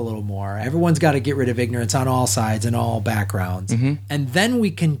open up a little more. Everyone's got to get rid of ignorance on all sides and all backgrounds, and then we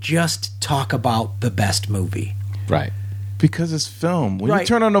can just talk about the best movie. Right. Because it's film. When you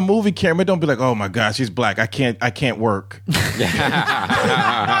turn on a movie camera, don't be like, "Oh my gosh, she's black. I can't work." This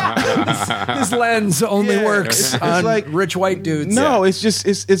lens only works on like rich white dudes. No, it's just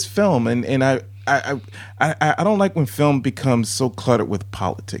it's film, and I don't like when film becomes so cluttered with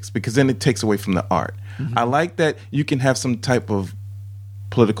politics because then it takes away from the art. I like that you can have some type of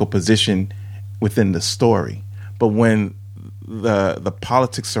political position within the story, but when the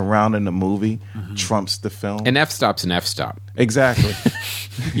politics surrounding the movie trumps the film, an F-stop's an F-stop. Exactly.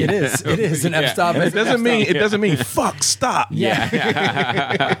 It is an F-stop. It doesn't mean fuck stop.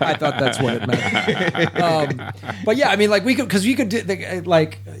 Yeah. I thought that's what it meant. But yeah, I mean, like we could do,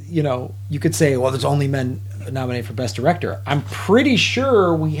 like, you could say, well, there's only men nominated for Best Director. I'm pretty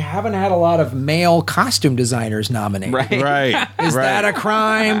sure we haven't had a lot of male costume designers nominated. Right. Is that a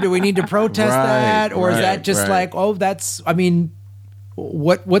crime? Do we need to protest that, or is that just like, oh, that's? I mean,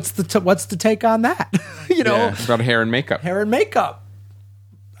 what's the take on that? It's about hair and makeup. Hair and makeup.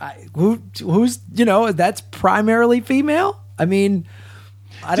 Who's that's primarily female. I mean,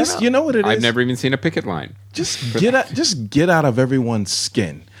 I don't know. You know what it is? I've never even seen a picket line. Just get out of everyone's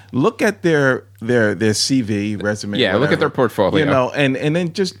skin. Look at their CV, resume. Yeah, whatever, look at their portfolio. And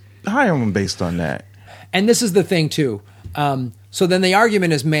then just hire them based on that. And this is the thing too. So then the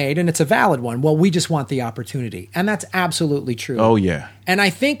argument is made, and it's a valid one. Well, we just want the opportunity, and that's absolutely true. Oh yeah. And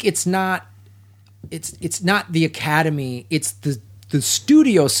I think it's not the Academy. It's the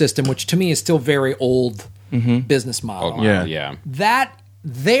studio system, which to me is still very old business model. Oh, yeah. That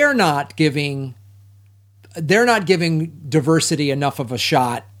they're not giving diversity enough of a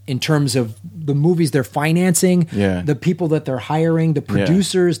shot in terms of the movies they're financing, the people that they're hiring, the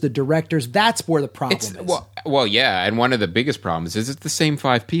producers, the directors. That's where the problem is. Well, yeah, and one of the biggest problems is it's the same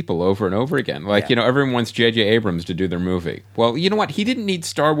 5 people over and over again. Like, everyone wants J.J. Abrams to do their movie. Well, you know what? He didn't need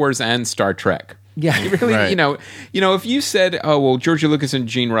Star Wars and Star Trek. Yeah, he really. Right. If you said, "Oh, well, George Lucas and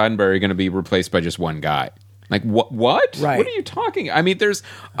Gene Roddenberry are going to be replaced by just one guy," like what? Right. What are you talking? I mean, there's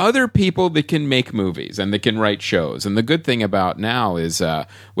other people that can make movies and that can write shows. And the good thing about now is,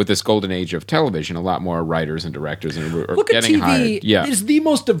 with this golden age of television, a lot more writers and directors are getting hired. Look at TV. It's the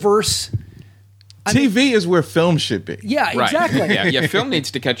most diverse. TV is where film should be. Yeah, right. exactly. Yeah. Film needs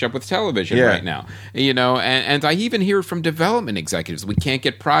to catch up with television right now. And I even hear from development executives, we can't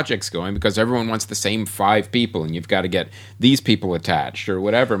get projects going because everyone wants the same 5 people, and you've got to get these people attached or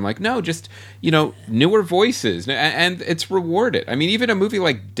whatever. I'm like, no, just newer voices, and it's rewarded. I mean, even a movie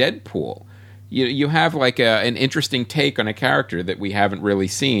like Deadpool. You have like an interesting take on a character that we haven't really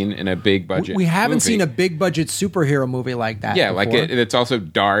seen in a big budget. We haven't movie. seen a big budget superhero movie like that. Yeah, before. like it's also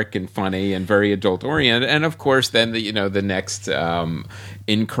dark and funny and very adult oriented. And of course, then the next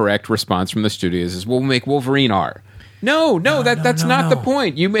incorrect response from the studios is, we'll make Wolverine R. No, that's not the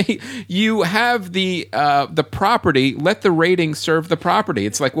point. You have the property. Let the rating serve the property.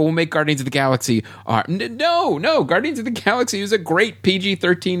 It's like, well, we'll make Guardians of the Galaxy R. No, Guardians of the Galaxy is a great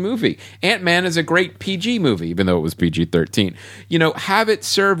PG-13 movie. Ant-Man is a great PG movie, even though it was PG-13. Have it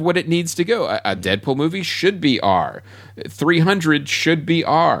serve what it needs to go. A Deadpool movie should be R. 300 should be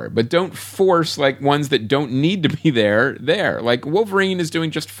R, but don't force like ones that don't need to be there. Like Wolverine is doing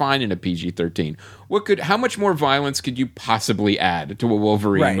just fine in a PG-13. How much more violence could you possibly add to a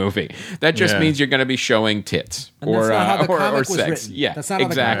Wolverine movie? That just means you're going to be showing tits or sex. Yeah, that's not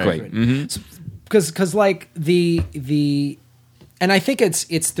exactly. How the comic was written. Because like the and I think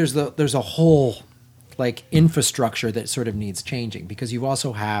there's a whole like infrastructure that sort of needs changing, because you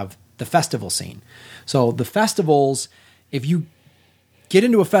also have the festival scene. So the festivals, if you get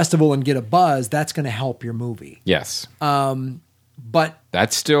into a festival and get a buzz, that's going to help your movie. Yes. But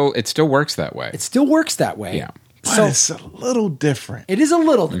it still works that way. It still works that way. Yeah. But it's a little different. It is a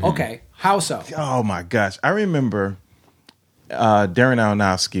little. Okay. How so? Oh my gosh. I remember Darren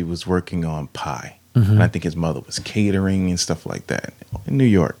Aronofsky was working on Pi. And I think his mother was catering and stuff like that in New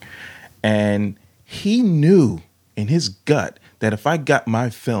York. And he knew in his gut that if I got my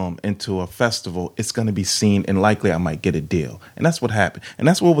film into a festival, it's going to be seen and likely I might get a deal. And that's what happened. And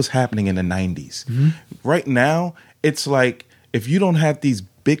that's what was happening in the 90s. Right now, it's like if you don't have these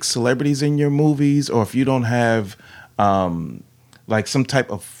big celebrities in your movies, or if you don't have like some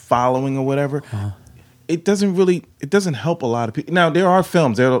type of following or whatever, it doesn't help a lot of people. Now, there are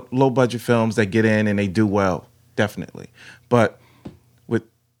low budget films that get in and they do well, definitely. But with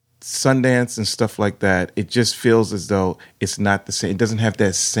Sundance and stuff like that, it just feels as though it's not the same. It doesn't have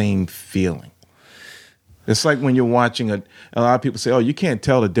that same feeling. It's like when you're watching a lot of people say, oh, you can't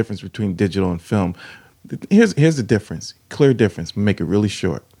tell the difference between digital and film. Here's the difference. Clear difference. Make it really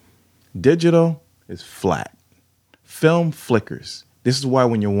short. Digital is flat. Film flickers. This is why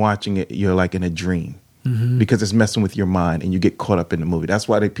when you're watching it, you're like in a dream. Because it's messing with your mind and you get caught up in the movie. That's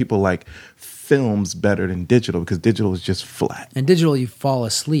why people like films better than digital, because digital is just flat. And digital, you fall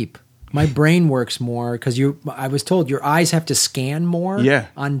asleep. My brain works more because I was told your eyes have to scan more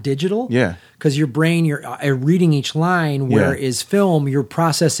on digital. Yeah. Because your brain, you're reading each line, whereas film, you're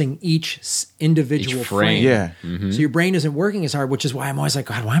processing each individual frame. Yeah. So your brain isn't working as hard, which is why I'm always like,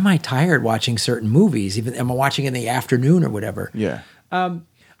 God, why am I tired watching certain movies? Even am I watching in the afternoon or whatever? Yeah.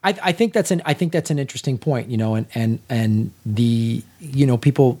 I think that's an interesting point, and the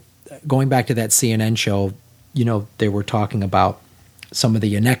people going back to that CNN show, they were talking about some of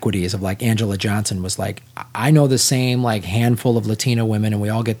the inequities of like Angela Johnson was like, I know the same like handful of Latino women and we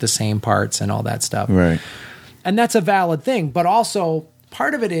all get the same parts and all that stuff. Right. And that's a valid thing. But also,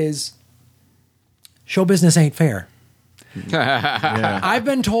 part of it is show business ain't fair. I've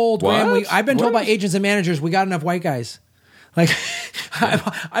been told, Graham, I've been told by agents and managers, we got enough white guys. Like,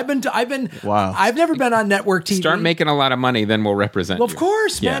 I've been. Wow. I've never been on network TV. Start making a lot of money, then we'll represent you. Well, of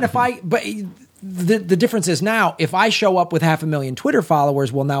course, man. But the difference is now, if I show up with 500,000 Twitter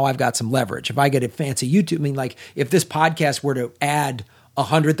followers, well, now I've got some leverage. If I get a fancy YouTube, I mean, like, if this podcast were to add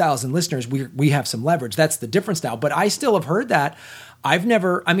 100,000 listeners, we have some leverage. That's the difference now. But I still have heard that.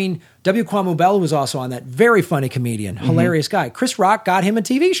 W. Kwamu Bell was also on that. Very funny comedian, hilarious guy. Chris Rock got him a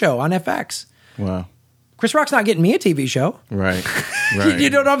TV show on FX. Wow. Chris Rock's not getting me a TV show. Right.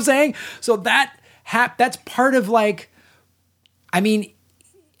 You know what I'm saying? So that's part of, like, I mean,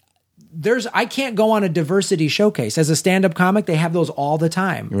 I can't go on a diversity showcase. As a stand-up comic, they have those all the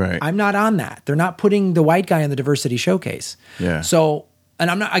time. Right. I'm not on that. They're not putting the white guy in the diversity showcase. Yeah. So, and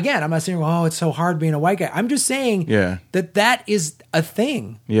I'm not saying, oh, it's so hard being a white guy. I'm just saying that is a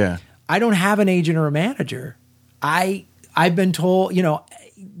thing. Yeah. I don't have an agent or a manager. I've been told,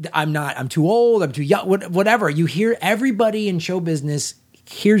 I'm too old, I'm too young, whatever. You hear everybody in show business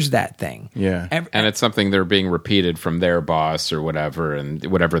hears that thing. Yeah. And it's something they're being repeated from their boss or whatever, and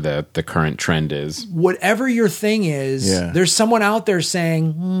whatever the current trend is. Whatever your thing is, there's someone out there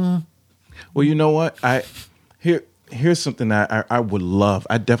saying, Well, you know what? Here's something that I would love.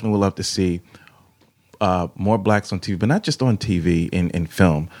 I definitely would love to see more blacks on TV, but not just on TV in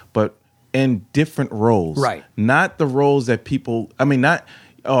film, but in different roles. Right. Not the roles that people, I'm going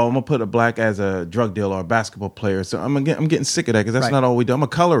to put a black as a drug dealer or a basketball player. So I'm getting sick of that because that's not all we do. I'm a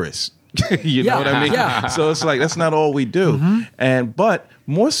colorist. You know what I mean? Yeah. So it's like, that's not all we do. But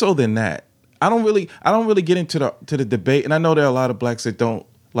more so than that, I don't really get into the debate. And I know there are a lot of blacks that don't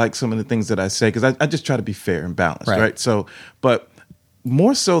like some of the things that I say, because I just try to be fair and balanced, right? So, but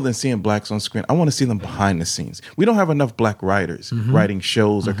more so than seeing blacks on screen, I want to see them behind the scenes. We don't have enough black writers writing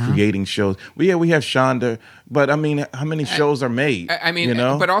shows or creating shows. We have Shonda, but I mean, how many shows are made? I mean,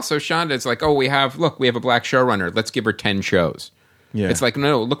 but also Shonda, it's like, oh, we have a black showrunner. Let's give her 10 shows. Yeah. It's like,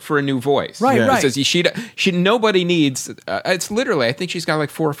 no, look for a new voice. Right, right. It says she nobody needs, it's literally, I think she's got like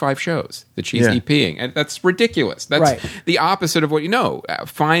 4 or 5 shows that she's EPing. And that's ridiculous. That's the opposite of what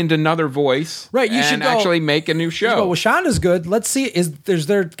find another voice you should actually make a new show. Well, Shonda's good. Let's see, there's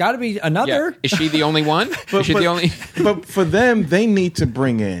there got to be another? Yeah. Is she the only one? Is she the only? But for them, they need to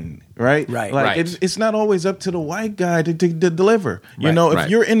bring in, right? Like it's not always up to the white guy to deliver. If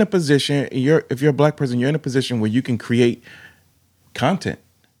you're in a position, if you're a black person, you're in a position where you can create content.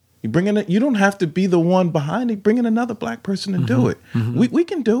 You bring in you don't have to be the one behind it. Bring in another black person and do it. We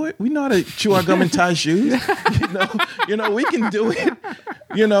can do it. We know how to chew our gum and tie shoes. We can do it.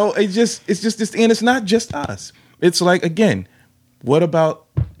 It's just this, and it's not just us. It's like, again, what about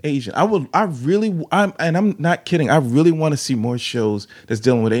Asian? I'm not kidding. I really want to see more shows that's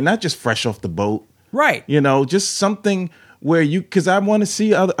dealing with it, not just fresh off the boat. Right. Just something where because I want to see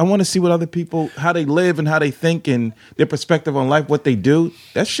what other people, how they live and how they think and their perspective on life, what they do.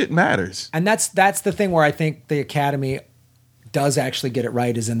 That shit matters. And that's the thing where I think the Academy does actually get it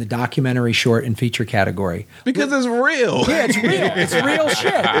right, is in the documentary, short, and feature category. Because it's real. Yeah, it's real. It's real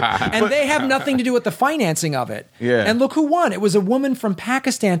shit. And they have nothing to do with the financing of it. Yeah. And look who won. It was a woman from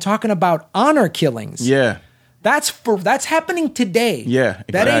Pakistan talking about honor killings. Yeah. That's happening today. Yeah,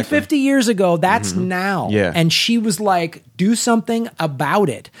 exactly. That ain't 50 years ago. That's now. Yeah. And she was like, do something about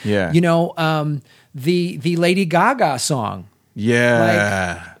it. Yeah. The Lady Gaga song.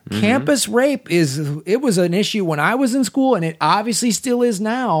 Yeah. Like, campus rape was an issue when I was in school, and it obviously still is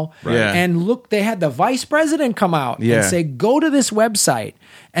now. Right. Yeah. And look, they had the vice president come out and say, go to this website.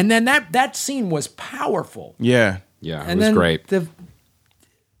 And then that scene was powerful. Yeah. Yeah, and it was great.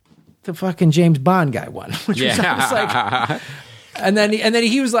 The fucking James Bond guy won, which was like, and then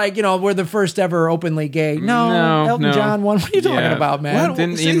he was like, we're the first ever openly gay. No, Elton John won. What are you talking about, man?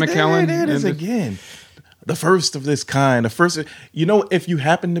 Didn't Ian McKellen? There it is again. The first of this kind. The first, if you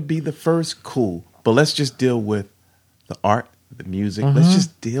happen to be the first, cool. But let's just deal with the art, the music. Let's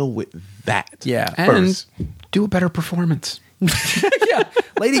just deal with that. Yeah, first. And do a better performance. Yeah,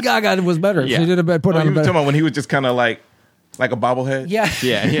 Lady Gaga was better. Yeah. She did a better. You were talking about when he was just kind of like a bobblehead? Yeah.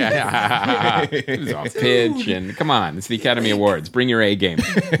 Yeah. It was off pitch, and come on, it's the Academy Awards. Bring your A game.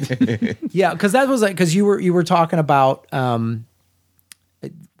 Yeah, because that was like, because you were talking about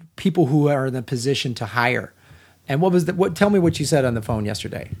people who are in the position to hire, and tell me what you said on the phone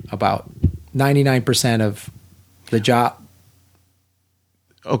yesterday about 99% of the job.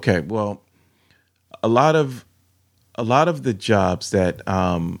 Okay, well, a lot of the jobs that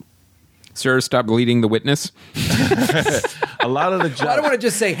Sir, stop leading the witness. a lot of the jobs. Well, I don't want to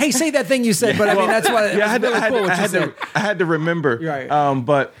just say, "Hey, say that thing you said," but I mean that's why. Yeah, I had to remember. Right.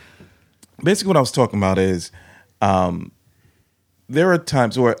 But basically, what I was talking about is there are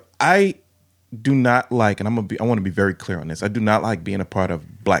times where I do not like, and I want to be very clear on this. I do not like being a part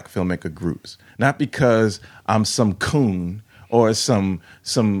of black filmmaker groups, not because I'm some coon or some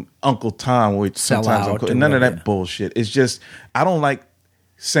Uncle Tom, which sometimes I'm cool. None of that bullshit. It's just I don't like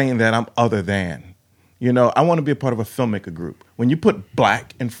saying that I'm other than. You know, I want to be a part of a filmmaker group. When you put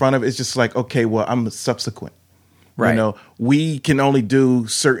black in front of it, it's just like, okay, well, I'm subsequent. Right. You know, we can only do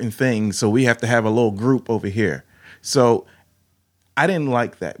certain things, so we have to have a little group over here. So I didn't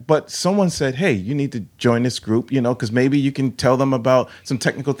like that. But someone said, hey, you need to join this group, you know, because maybe you can tell them about some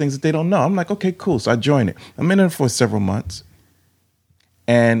technical things that they don't know. I'm like, okay, cool. So I joined it. I'm in it for several months.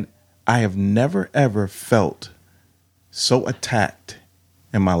 And I have never, ever felt so attacked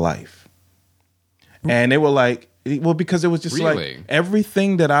in my life. And they were like, well, because it was just like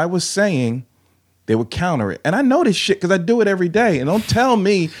everything that I was saying, they would counter it. And I know this shit because I do it every day. And don't tell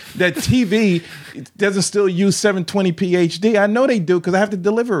me that TV doesn't still use 720p HD. I know they do because I have to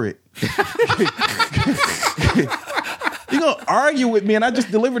deliver it. You're going to argue with me and I just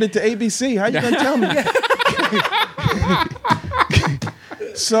delivered it to ABC. How you going to tell me?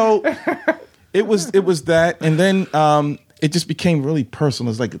 So it was that. And then it just became really personal.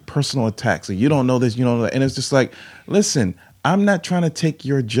 It's like a personal attack. So you don't know this, you don't know that. And it's just like, listen, I'm not trying to take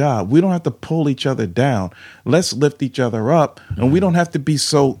your job. We don't have to pull each other down. Let's lift each other up. And we don't have to be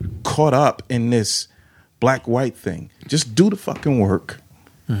so caught up in this black-white thing. Just do the fucking work.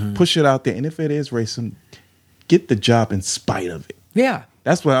 Mm-hmm. Push it out there. And if it is racism, get the job in spite of it. Yeah.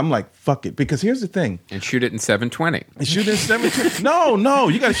 That's why I'm like, fuck it. Because here's the thing. And shoot it in 720. And shoot it in 720. No.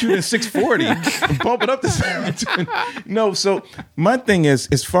 You got to shoot it in 640 and bump it up to 720. No, so my thing is,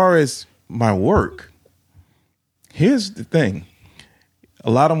 as far as my work, here's the thing.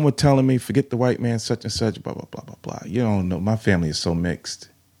 A lot of them were telling me, forget the white man, such and such, blah, blah, blah, blah, blah. You don't know. My family is so mixed.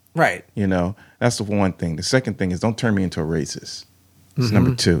 Right. You know, that's the one thing. The second thing is don't turn me into a racist. That's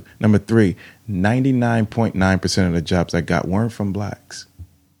number two. Number three, 99.9% of the jobs I got weren't from blacks.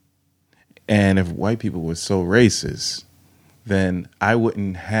 And if white people were so racist, then I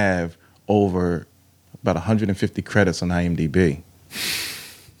wouldn't have over about 150 credits on IMDb.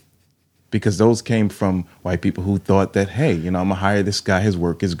 Because those came from white people who thought that, hey, you know, I'm going to hire this guy. His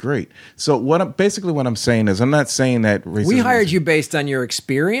work is great. So what I'm saying is I'm not saying that racism. We hired you based on your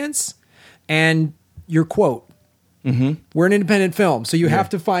experience and your quote. Mm-hmm. We're an independent film, so you have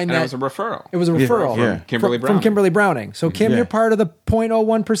to find that. It was a referral. It was a referral from Kimberly Browning. From Kimberly Browning. So Kim, you're part of the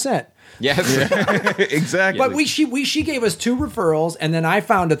 0.01%. Yes, exactly. But she gave us 2 referrals, and then I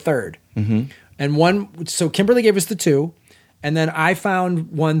found a third. Mm-hmm. And one. So Kimberly gave us the 2, and then I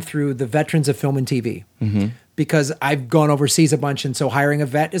found one through the Veterans of Film and TV. Mm-hmm. Because I've gone overseas a bunch, and so hiring a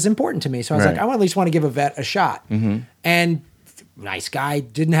vet is important to me. So I was like, I at least want to give a vet a shot. Mm-hmm. And nice guy,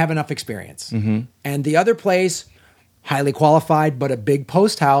 didn't have enough experience. Mm-hmm. And the other place, highly qualified, but a big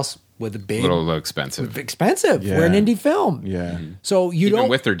post house with a big... A little expensive. Expensive. Yeah. We're an indie film. Yeah. Mm-hmm. So you Even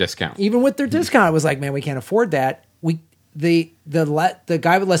with their discount. Even with their discount, I was like, man, we can't afford that. The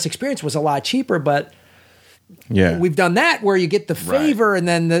guy with less experience was a lot cheaper, but... Yeah, we've done that where you get the favor and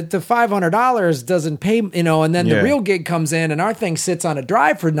then the $500 doesn't pay, you know, and then the real gig comes in and our thing sits on a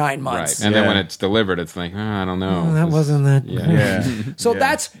drive for 9 months. Right. And then when it's delivered, it's like, I don't know. That wasn't that. Yeah. So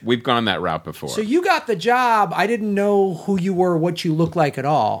that's... We've gone that route before. So you got the job. I didn't know who you were, what you looked like at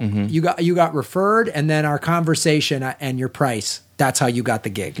all. Mm-hmm. You got referred, and then our conversation and your price. That's how you got the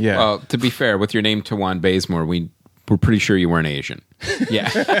gig. Yeah. Well, to be fair, with your name Tawan Bazemore, we're pretty sure you weren't Asian. Yeah.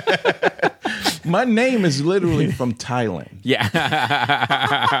 My name is literally from Thailand. Yeah.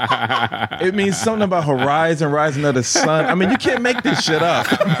 It means something about horizon, rising of the sun. I mean, you can't make this shit up.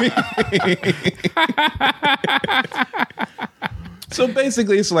 So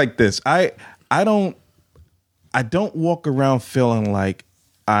basically, it's like this. I don't walk around feeling like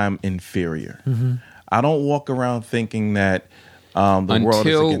I'm inferior. Mm-hmm. I don't walk around thinking that the world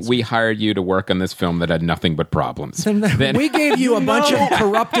is against we me. hired you to work on this film that had nothing but problems. Then we gave you a bunch of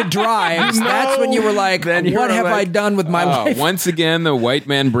corrupted drives. That's when you were like, what have I done with my life? Once again, the white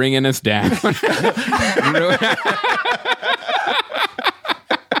man bringing us down.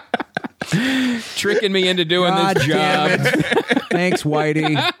 Tricking me into doing this job. Thanks,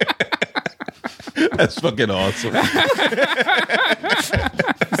 Whitey. That's fucking awesome.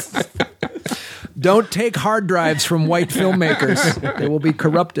 Don't take hard drives from white filmmakers. They will be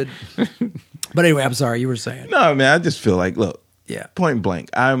corrupted. But anyway, I'm sorry, you were saying. No, man, I just feel like, look, yeah, point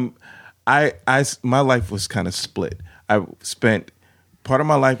blank. My life was kind of split. I spent part of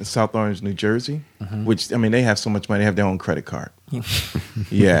my life in South Orange, New Jersey, which, I mean, they have so much money. They have their own credit card.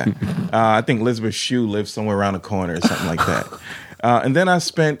 Yeah. I think Elizabeth Shue lives somewhere around the corner or something like that. And then I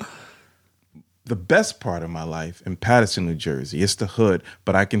spent the best part of my life in Paterson, New Jersey. It's the hood,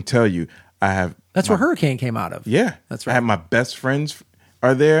 but I can tell you, That's where Hurricane came out of. Yeah. That's right. I have my best friends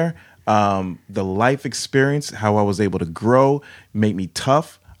are there. The life experience, how I was able to grow, made me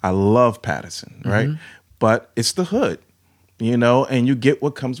tough. I love Paterson, right? But it's the hood, you know, and you get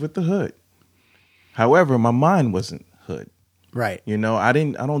what comes with the hood. However, my mind wasn't hood. Right. You know, I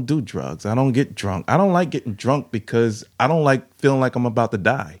don't do drugs. I don't get drunk. I don't like getting drunk because I don't like feeling like I'm about to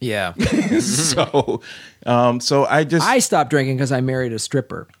die. Yeah. So I stopped drinking because I married a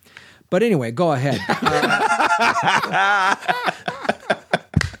stripper. But anyway, go ahead.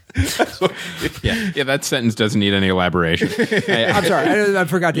 Yeah, that sentence doesn't need any elaboration. I'm sorry, I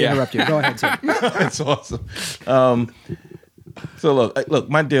forgot to interrupt you. Go ahead, sir. That's awesome. So look,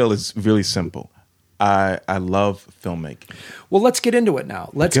 my deal is really simple. I love filmmaking. Well, let's get into it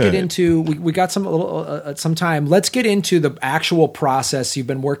now. Let's get into we got some time. Let's get into the actual process. You've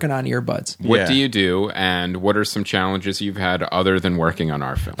been working on earbuds. What do you do, and what are some challenges you've had other than working on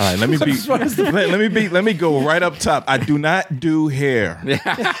our film? All right, let me go right up top. I do not do hair.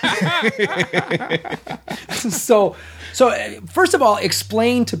 So first of all,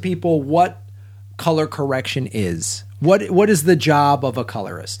 explain to people what color correction is. What is the job of a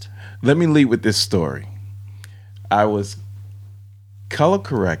colorist? Let me lead with this story. I was color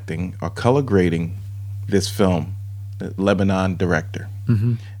correcting or color grading this film, the Lebanon director.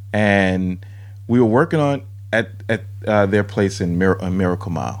 And we were working on at their place in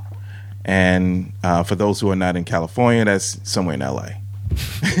Miracle Mile. And for those who are not in California, that's somewhere in LA.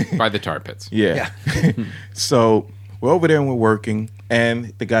 By the tar pits. Yeah. So we're over there and we're working,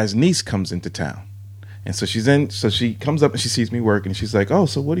 and the guy's niece comes into town. And so she comes up and she sees me working, and she's like, "Oh,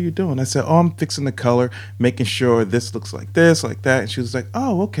 so what are you doing?" I said, "Oh, I'm fixing the color, making sure this looks like this, like that." And she was like,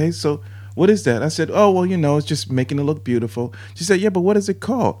 "Oh, okay, so what is that?" I said, "Oh, well, you know, it's just making it look beautiful." She said, "Yeah, but what is it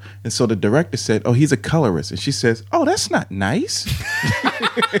called?" And so the director said, "Oh, he's a colorist." And she says, "Oh, that's not nice."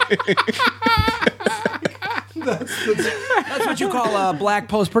 That's what you call a black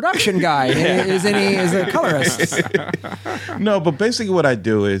post-production guy. Is a colorist. No, but basically what I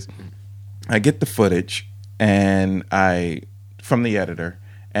do is I get the footage from the editor,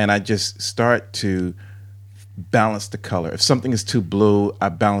 and I just start to balance the color. If something is too blue, I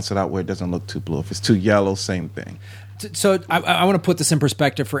balance it out where it doesn't look too blue. If it's too yellow, same thing. So I want to put this in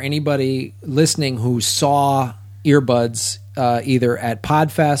perspective for anybody listening who saw earbuds either at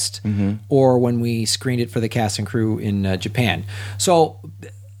Podfest or when we screened it for the cast and crew in Japan. So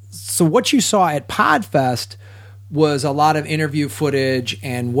what you saw at Podfest was a lot of interview footage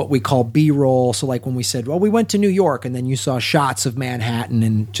and what we call B-roll. So like when we said, well, we went to New York, and then you saw shots of Manhattan,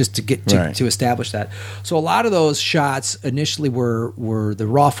 and just to get to establish that. So a lot of those shots initially were the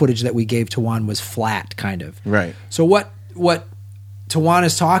raw footage that we gave Tawan was flat, kind of. Right. So what Tawan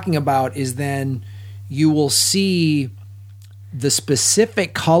is talking about is then you will see the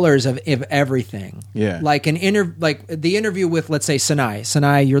specific colors of everything. Yeah. Like like the interview with, let's say, Sanai.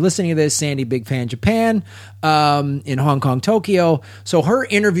 Sanai, you're listening to this, Sandy, big fan, Japan, in Hong Kong, Tokyo. So her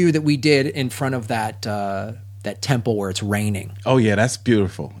interview that we did in front of that temple where it's raining. Oh yeah, that's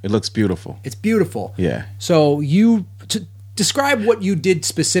beautiful. It looks beautiful. It's beautiful. Yeah. So describe what you did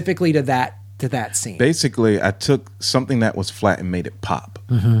specifically to that scene. Basically, I took something that was flat and made it pop.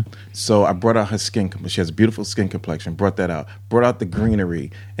 So I brought out her skin. She has a beautiful skin complexion. Brought that out. Brought out the greenery,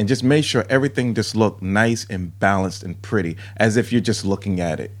 and just made sure everything just looked nice and balanced and pretty, as if you're just looking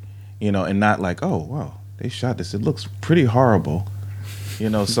at it, you know, and not like, oh wow, they shot this. It looks pretty horrible, you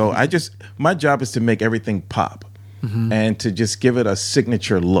know. So my job is to make everything pop, and to just give it a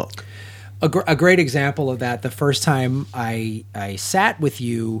signature look. A great example of that. The first time I sat with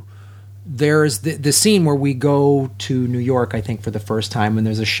you, there's the scene where we go to New York, I think, for the first time, and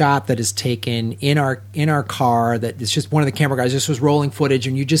there's a shot that is taken in our car that is just one of the camera guys just was rolling footage,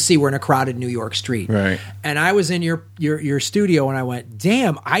 and you just see we're in a crowded New York street. Right. And I was in your studio, and I went,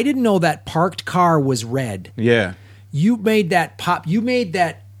 damn, I didn't know that parked car was red. Yeah. You made that pop. You made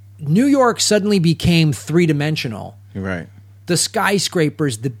that New York suddenly became three-dimensional. Right. The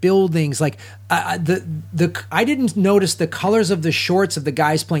skyscrapers, the buildings, like I didn't notice the colors of the shorts of the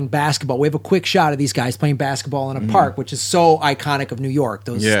guys playing basketball. We have a quick shot of these guys playing basketball in a park, which is so iconic of New York.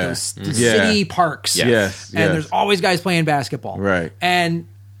 Those city parks. Yes. And there's always guys playing basketball. Right. And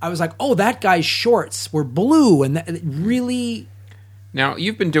I was like, oh, that guy's shorts were blue, and that really. Now,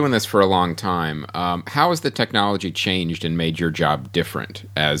 you've been doing this for a long time. How has the technology changed and made your job different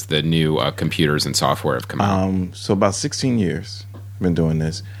as the new computers and software have come out? So about 16 years. been doing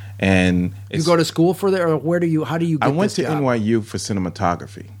this. And you go to school for that, or how do you get I went this to job? NYU for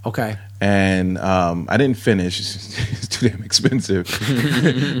cinematography. Okay. And I didn't finish. It's too damn expensive.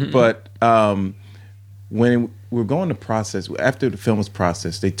 But when we were going to process, after the film was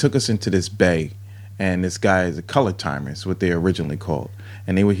processed, they took us into this bay. And this guy is a color timer, is what they originally called.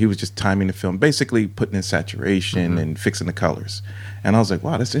 And he was just timing the film, basically putting in saturation and fixing the colors. And I was like,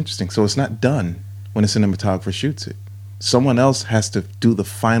 wow, that's interesting. So it's not done when a cinematographer shoots it. Someone else has to do the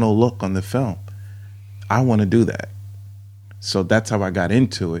final look on the film. I want to do that. So that's how I got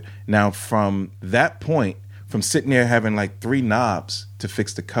into it. Now, from that point, from sitting there having like 3 knobs to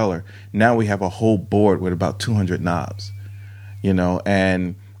fix the color, now we have a whole board with about 200 knobs,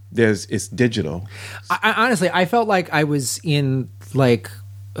 and it's digital. I honestly, I felt like I was in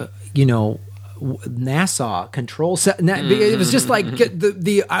NASA control set. It was just like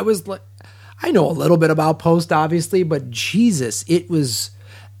I was like, I know a little bit about post, obviously, but Jesus, it was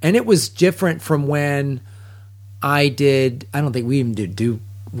different from when I did. I don't think we even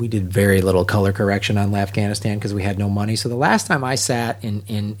we did very little color correction on Afghanistan because we had no money. So the last time I sat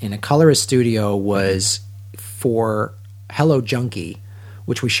in a colorist studio was for Hello Junkie,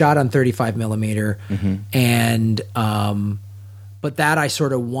 which we shot on 35 millimeter. And, but that I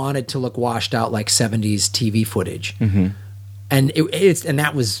sort of wanted to look washed out like 70s TV footage. And and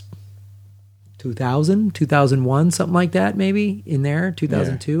that was 2000, 2001, something like that, maybe in there,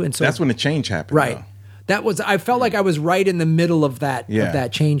 2002. Yeah. And so that's when the change happened. Right. Though. That was, I felt like I was right in the middle of that, of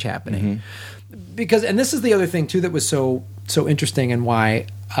that change happening. Because, and this is the other thing too, that was so interesting, and why,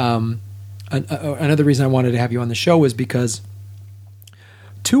 another reason I wanted to have you on the show was because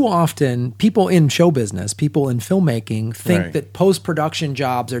too often people in show business, people in filmmaking think that post-production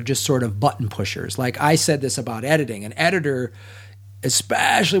jobs are just sort of button pushers. Like I said this about editing. An editor,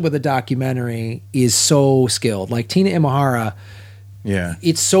 especially with a documentary, is so skilled. Like Tina Imahara,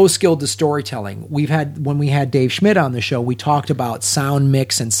 it's so skilled to storytelling. When we had Dave Schmidt on the show, we talked about sound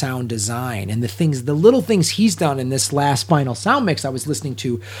mix and sound design and the little things he's done in this last final sound mix I was listening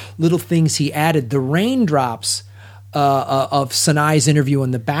to, little things he added, the raindrops of Sanai's interview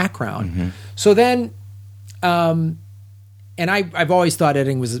in the background. So then, and I've always thought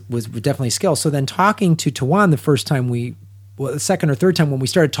editing was definitely skill. So then talking to Tawan the second or third time when we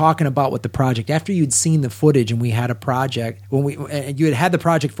started talking about what the project, after you'd seen the footage and we had a project, and you had the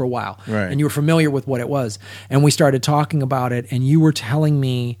project for a while, and you were familiar with what it was, and we started talking about it, and you were telling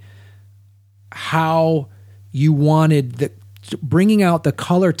me how you wanted bringing out the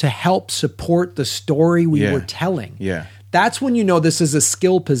color to help support the story we were telling. That's when you know this is a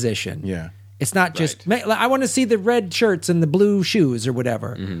skill position. It's not just, I want to see the red shirts and the blue shoes or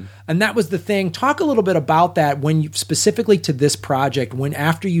whatever. And that was the thing. Talk a little bit about that when you, specifically to this project, when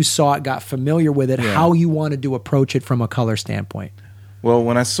after you saw it, got familiar with it, how you wanted to approach it from a color standpoint. Well,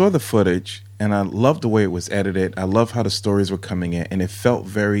 when I saw the footage, and I loved the way it was edited, I love how the stories were coming in, and it felt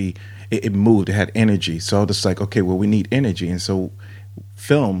very, it moved, it had energy. So I was just like, okay, well, we need energy. And so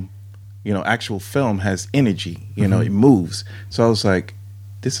film, actual film has energy, it moves. So I was like,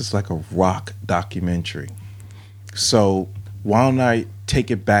 this is like a rock documentary. So why don't I take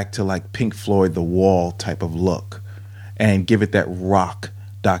it back to like Pink Floyd, The Wall type of look, and give it that rock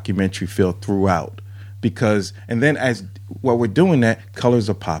documentary feel throughout? And then while we're doing that, colors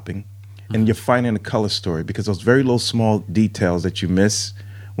are popping, and you're finding a color story, because those very little small details that you miss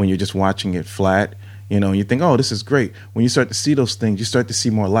when you're just watching it flat, and you think, oh, this is great. When you start to see those things, you start to see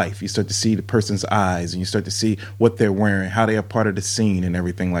more life. You start to see the person's eyes, and you start to see what they're wearing, how they are part of the scene, and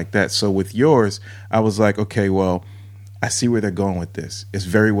everything like that. So with yours, I was like, okay, well, I see where they're going with this. It's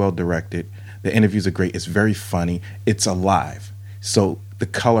very well directed. The interviews are great. It's very funny. It's alive. So the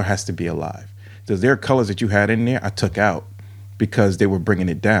color has to be alive. So there are colors that you had in there I took out because they were bringing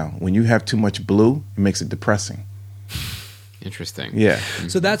it down. When you have too much blue, it makes it depressing. Interesting. Yeah.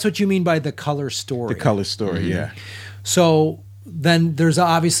 So that's what you mean by the color story. The color story, yeah. So then there's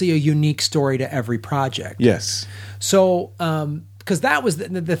obviously a unique story to every project. Yes. So, because that was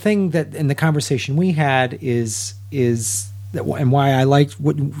the thing that in the conversation we had is that, and why I liked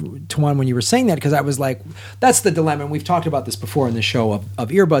Tawan when you were saying that, because I was like, that's the dilemma. And we've talked about this before in the show of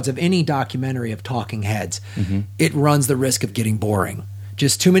earbuds, of any documentary of talking heads. It runs the risk of getting boring.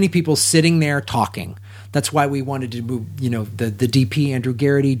 Just too many people sitting there talking. That's why we wanted to move, the DP, Andrew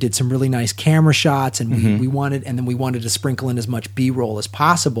Garrity, did some really nice camera shots, and we wanted to sprinkle in as much B-roll as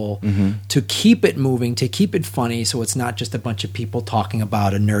possible to keep it moving, to keep it funny, so it's not just a bunch of people talking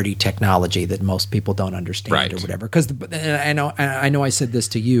about a nerdy technology that most people don't understand or whatever. Because I know I said this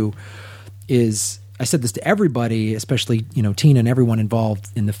to you, I said this to everybody, especially Tina and everyone involved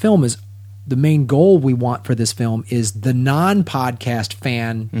in the film, is the main goal we want for this film is the non-podcast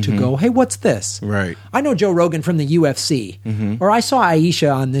fan to go, hey, what's this? Right. I know Joe Rogan from the UFC, or I saw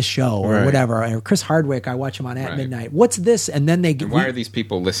Aisha on this show, or whatever, or Chris Hardwick, I watch him on At Midnight. What's this? And then they... Why are these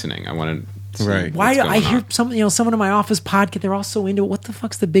people listening? I want to... Right. Why do I hear someone in my office podcast? They're all so into it. What the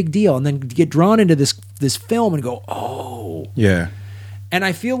fuck's the big deal? And then get drawn into this film and go, oh, yeah. And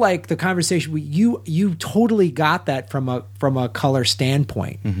I feel like the conversation you totally got that from a color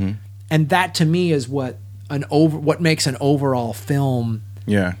standpoint, and that to me is what makes an overall film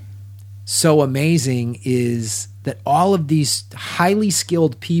so amazing is that all of these highly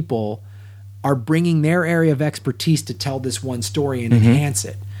skilled people are bringing their area of expertise to tell this one story and enhance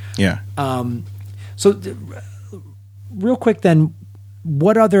it. Yeah. Real quick then,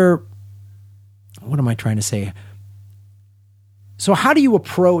 what am I trying to say? So how do you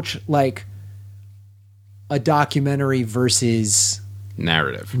approach like a documentary versus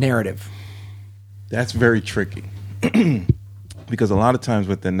narrative? That's very tricky. Because a lot of times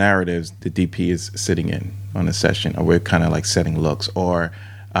with the narratives, the DP is sitting in on a session, or we're kind of like setting looks, or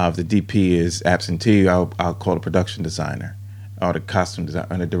if the DP is absentee, I'll call the production designer or the costume designer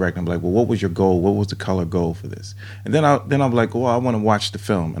and the director. I'm like, well, what was your goal? What was the color goal for this? And then I'm like, well, I want to watch the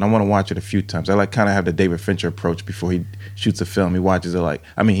film, and I want to watch it a few times. I like kind of have the David Fincher approach before he shoots a film. He watches it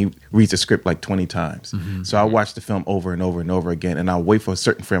he reads the script like 20 times. So I'll watch the film over and over and over again, and I'll wait for a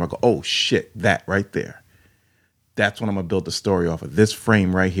certain frame. I go, oh shit, that right there. That's when I'm going to build the story off of. This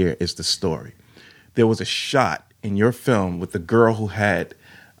frame right here is the story. There was a shot in your film with the girl who had,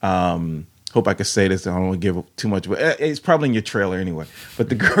 hope I can say this, I don't want to give up too much, but it's probably in your trailer anyway. But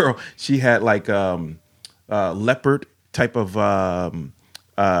the girl, she had like leopard type of spray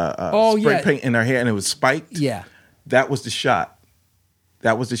paint in her hair, and it was spiked. Yeah. That was the shot.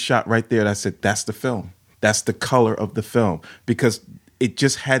 That was the shot right there. And I said, that's the film. That's the color of the film. Because it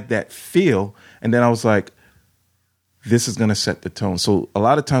just had that feel. And then I was like, this is going to set the tone. So a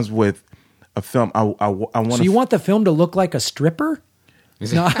lot of times with a film, I want to... So you want the film to look like a stripper?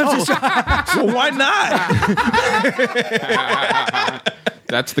 No, I'm just... Well, why not?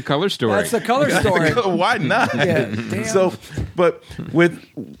 That's the color story. That's the color story. Why not? Yeah, damn. So, but with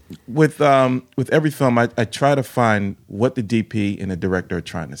every film, I try to find what the DP and the director are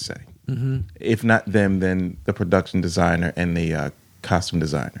trying to say. If not them, then the production designer and the costume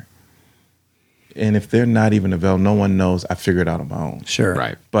designer. And if they're not even available, no one knows. I figure it out on my own. Sure.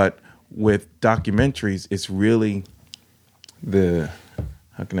 Right. But with documentaries, it's really the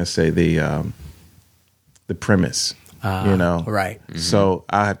premise. Right. So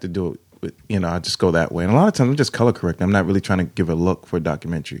I have to do it with, I just go that way. And a lot of times I'm just color correcting. I'm not really trying to give a look for a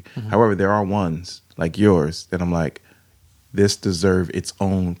documentary. However, there are ones like yours that I'm like, this deserves its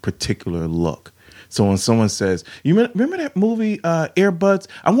own particular look. So when someone says, you remember that movie Airbuds?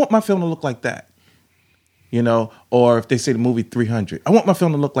 I want my film to look like that. Or if they say the movie 300, I want my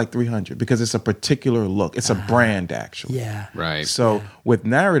film to look like 300 because it's a particular look. It's a brand, actually. Yeah. Right. So with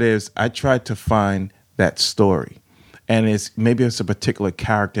narratives, I try to find that story. And maybe it's a particular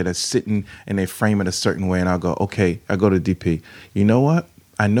character that's sitting and they frame it a certain way. And I'll go, okay, I go to DP. You know what?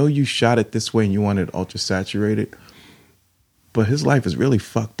 I know you shot it this way and you wanted it ultra saturated, but his life is really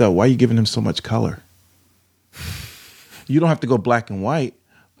fucked up. Why are you giving him so much color? You don't have to go black and white.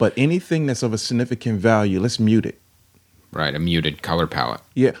 But anything that's of a significant value, let's mute it. Right, a muted color palette.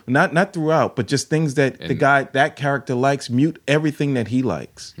 Yeah, not throughout, but just things that that character likes, mute everything that he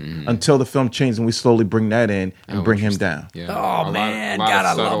likes until the film changes and we slowly bring that in and bring him down. Yeah. Oh, man. God,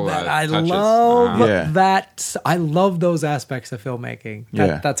 I love that. I touches. love that. I love those aspects of filmmaking.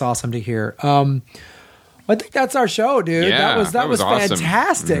 That's awesome to hear. I think that's our show, dude. Yeah, that was awesome.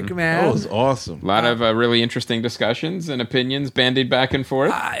 Fantastic, man. That was awesome. A lot of really interesting discussions and opinions bandied back and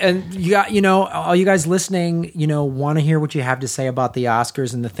forth. And you got, all you guys listening, want to hear what you have to say about the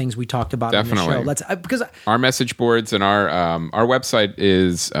Oscars and the things we talked about Definitely. on the show. Because our message boards and our website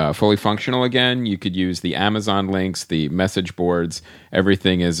is fully functional again. You could use the Amazon links, the message boards.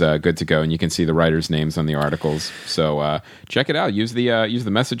 Everything is good to go, and you can see the writers' names on the articles. So check it out. Use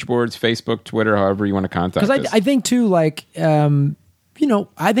the message boards, Facebook, Twitter, however you want to contact us. Because I think too, I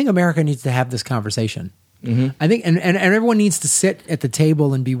think America needs to have this conversation. I think, and everyone needs to sit at the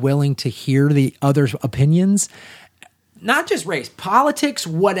table and be willing to hear the other opinions. Not just race, politics,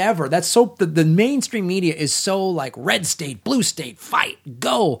 whatever. That's so the mainstream media is so like red state, blue state, fight,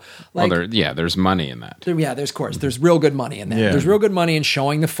 go. Like, there's money in that. There's real good money in that. Yeah. There's real good money in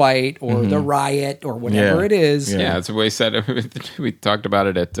showing the fight or the riot or whatever it is. Yeah, it's the way said. We talked about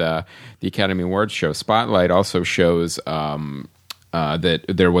it at the Academy Awards show. Spotlight also shows that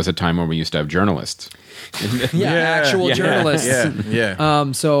there was a time when we used to have journalists. Actual journalists.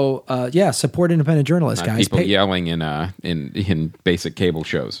 Support independent journalists, Not guys. people yelling in basic cable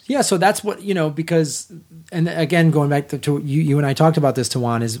shows. Yeah, so that's what, because, and again, going back to you and I talked about this,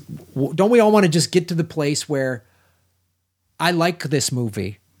 Tawan, is don't we all want to just get to the place where I like this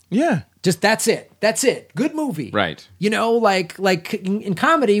movie? Yeah. Just that's it. That's it. Good movie. Right. Like in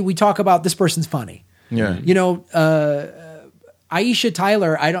comedy, we talk about this person's funny. Yeah. Aisha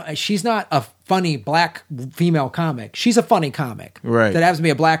Tyler, she's not a funny black female comic. She's a funny comic. Right. That happens to be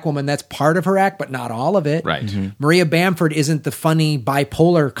a black woman. That's part of her act, but not all of it. Right. Mm-hmm. Maria Bamford isn't the funny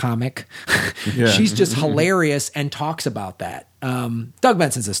bipolar comic. Yeah. She's just hilarious and talks about that. Doug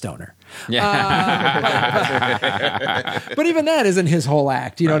Benson's a stoner. But even that isn't his whole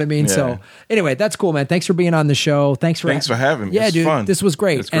act. You know what I mean? Yeah. So anyway, that's cool, man. Thanks for being on the show. Thanks for having me. Yeah, it's dude. Fun. This was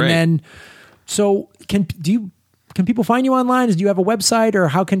great. It's great. And then, so can people find you online? Do you have a website, or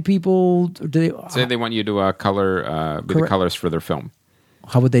how can people Say they want you to be the colorist for their film.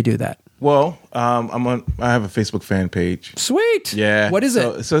 How would they do that? Well, I have a Facebook fan page. Sweet. Yeah. What is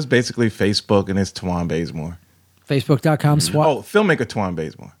it? So it's basically Facebook, and it's Tawan Bazemore. Facebook.com. Filmmaker Tawan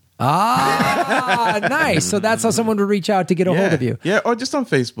Bazemore. Nice. So that's how someone would reach out to get a hold of you. Yeah, or just on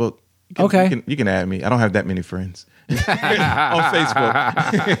Facebook. You can add me. I don't have that many friends. On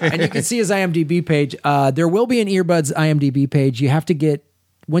Facebook. And you can see his IMDb page. There will be an Earbuds IMDb page. You have to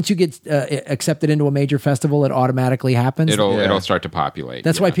once you get accepted into a major festival, it automatically happens. It'll start to populate.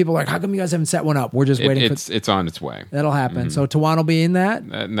 That's why people are like, how come you guys haven't set one up? We're just waiting for it's on its way. That'll happen. So Tawan will be in that.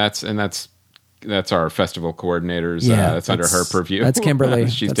 And that's our festival coordinators. Yeah, that's under her purview. That's Kimberly.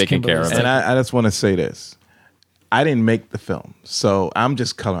 She's taking care of it. And I just want to say this. I didn't make the film, so I'm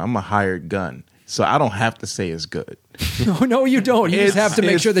just coloring. I'm a hired gun, so I don't have to say it's good. No, you don't. You just have to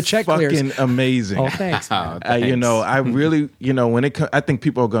make sure the check clears. It's fucking amazing. Oh, thanks. Thanks. I really, when it comes, I think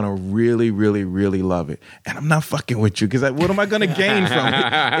people are going to really, really, really love it. And I'm not fucking with you because what am I going to gain from it?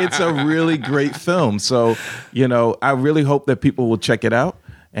 It's a really great film. So, I really hope that people will check it out.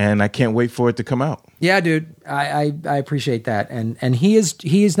 And I can't wait for it to come out. Yeah, dude, I appreciate that, and he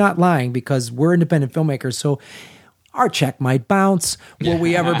is not lying because we're independent filmmakers. So our check might bounce. Will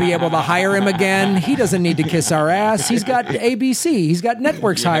we ever be able to hire him again? He doesn't need to kiss our ass. He's got ABC. He's got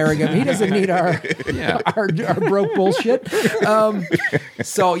networks hiring him. He doesn't need our broke bullshit.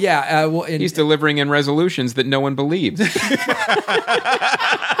 He's delivering in resolutions that no one believes.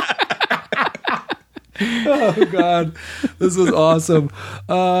 Oh God, this is awesome.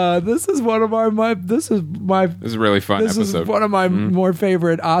 This is one of This is a really fun episode. This is one of my more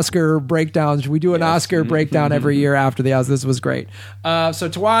favorite Oscar breakdowns. We do an Oscar breakdown every year after the Oscars. This was great. So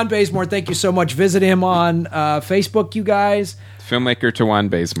Tawan Bazemore, thank you so much. Visit him on Facebook, you guys. Filmmaker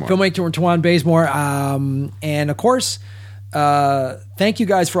Tawan Bazemore. Filmmaker Tawan Bazemore. And of course, thank you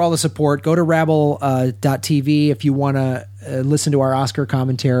guys for all the support. Go to rabble.tv if you want to listen to our Oscar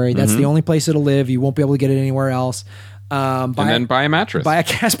commentary. That's the only place it'll live. You won't be able to get it anywhere else. And then buy a mattress. Buy a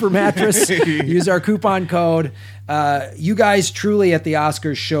Casper mattress. Use our coupon code. You guys truly at the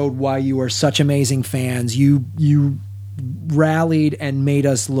Oscars showed why you are such amazing fans. You rallied and made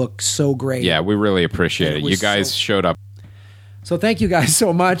us look so great. Yeah, we really appreciate it. You guys showed up. So thank you guys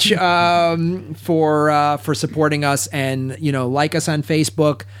so much for supporting us, and like us on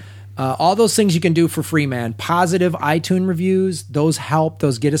Facebook. All those things you can do for free, man. Positive iTunes reviews, those help.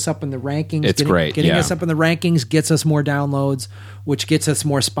 Those get us up in the rankings. It's great. Getting us up in the rankings gets us more downloads, which gets us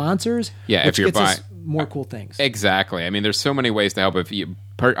more sponsors. Yeah, which gets us more cool things. Exactly. I mean, there's so many ways to help. If you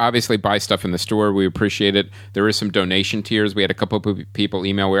obviously buy stuff in the store, we appreciate it. There is some donation tiers. We had a couple of people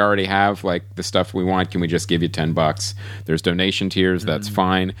email. We already have like the stuff we want. Can we just give you $10? There's donation tiers. That's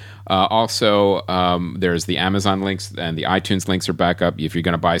fine. Also, there's the Amazon links and the iTunes links are back up. If you're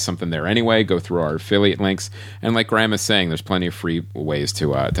going to buy something there anyway, go through our affiliate links. And like Graham is saying, there's plenty of free ways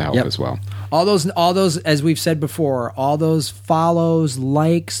to help as well. All those, as we've said before, all those follows,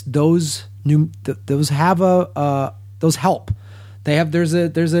 likes, those help. They have there's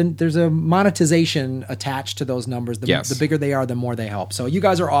a monetization attached to those numbers. The bigger they are, the more they help. So you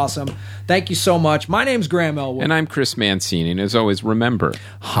guys are awesome. Thank you so much. My name's Graham Elwood. And I'm Chris Mancini. And as always, remember,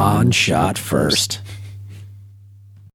 Han shot first.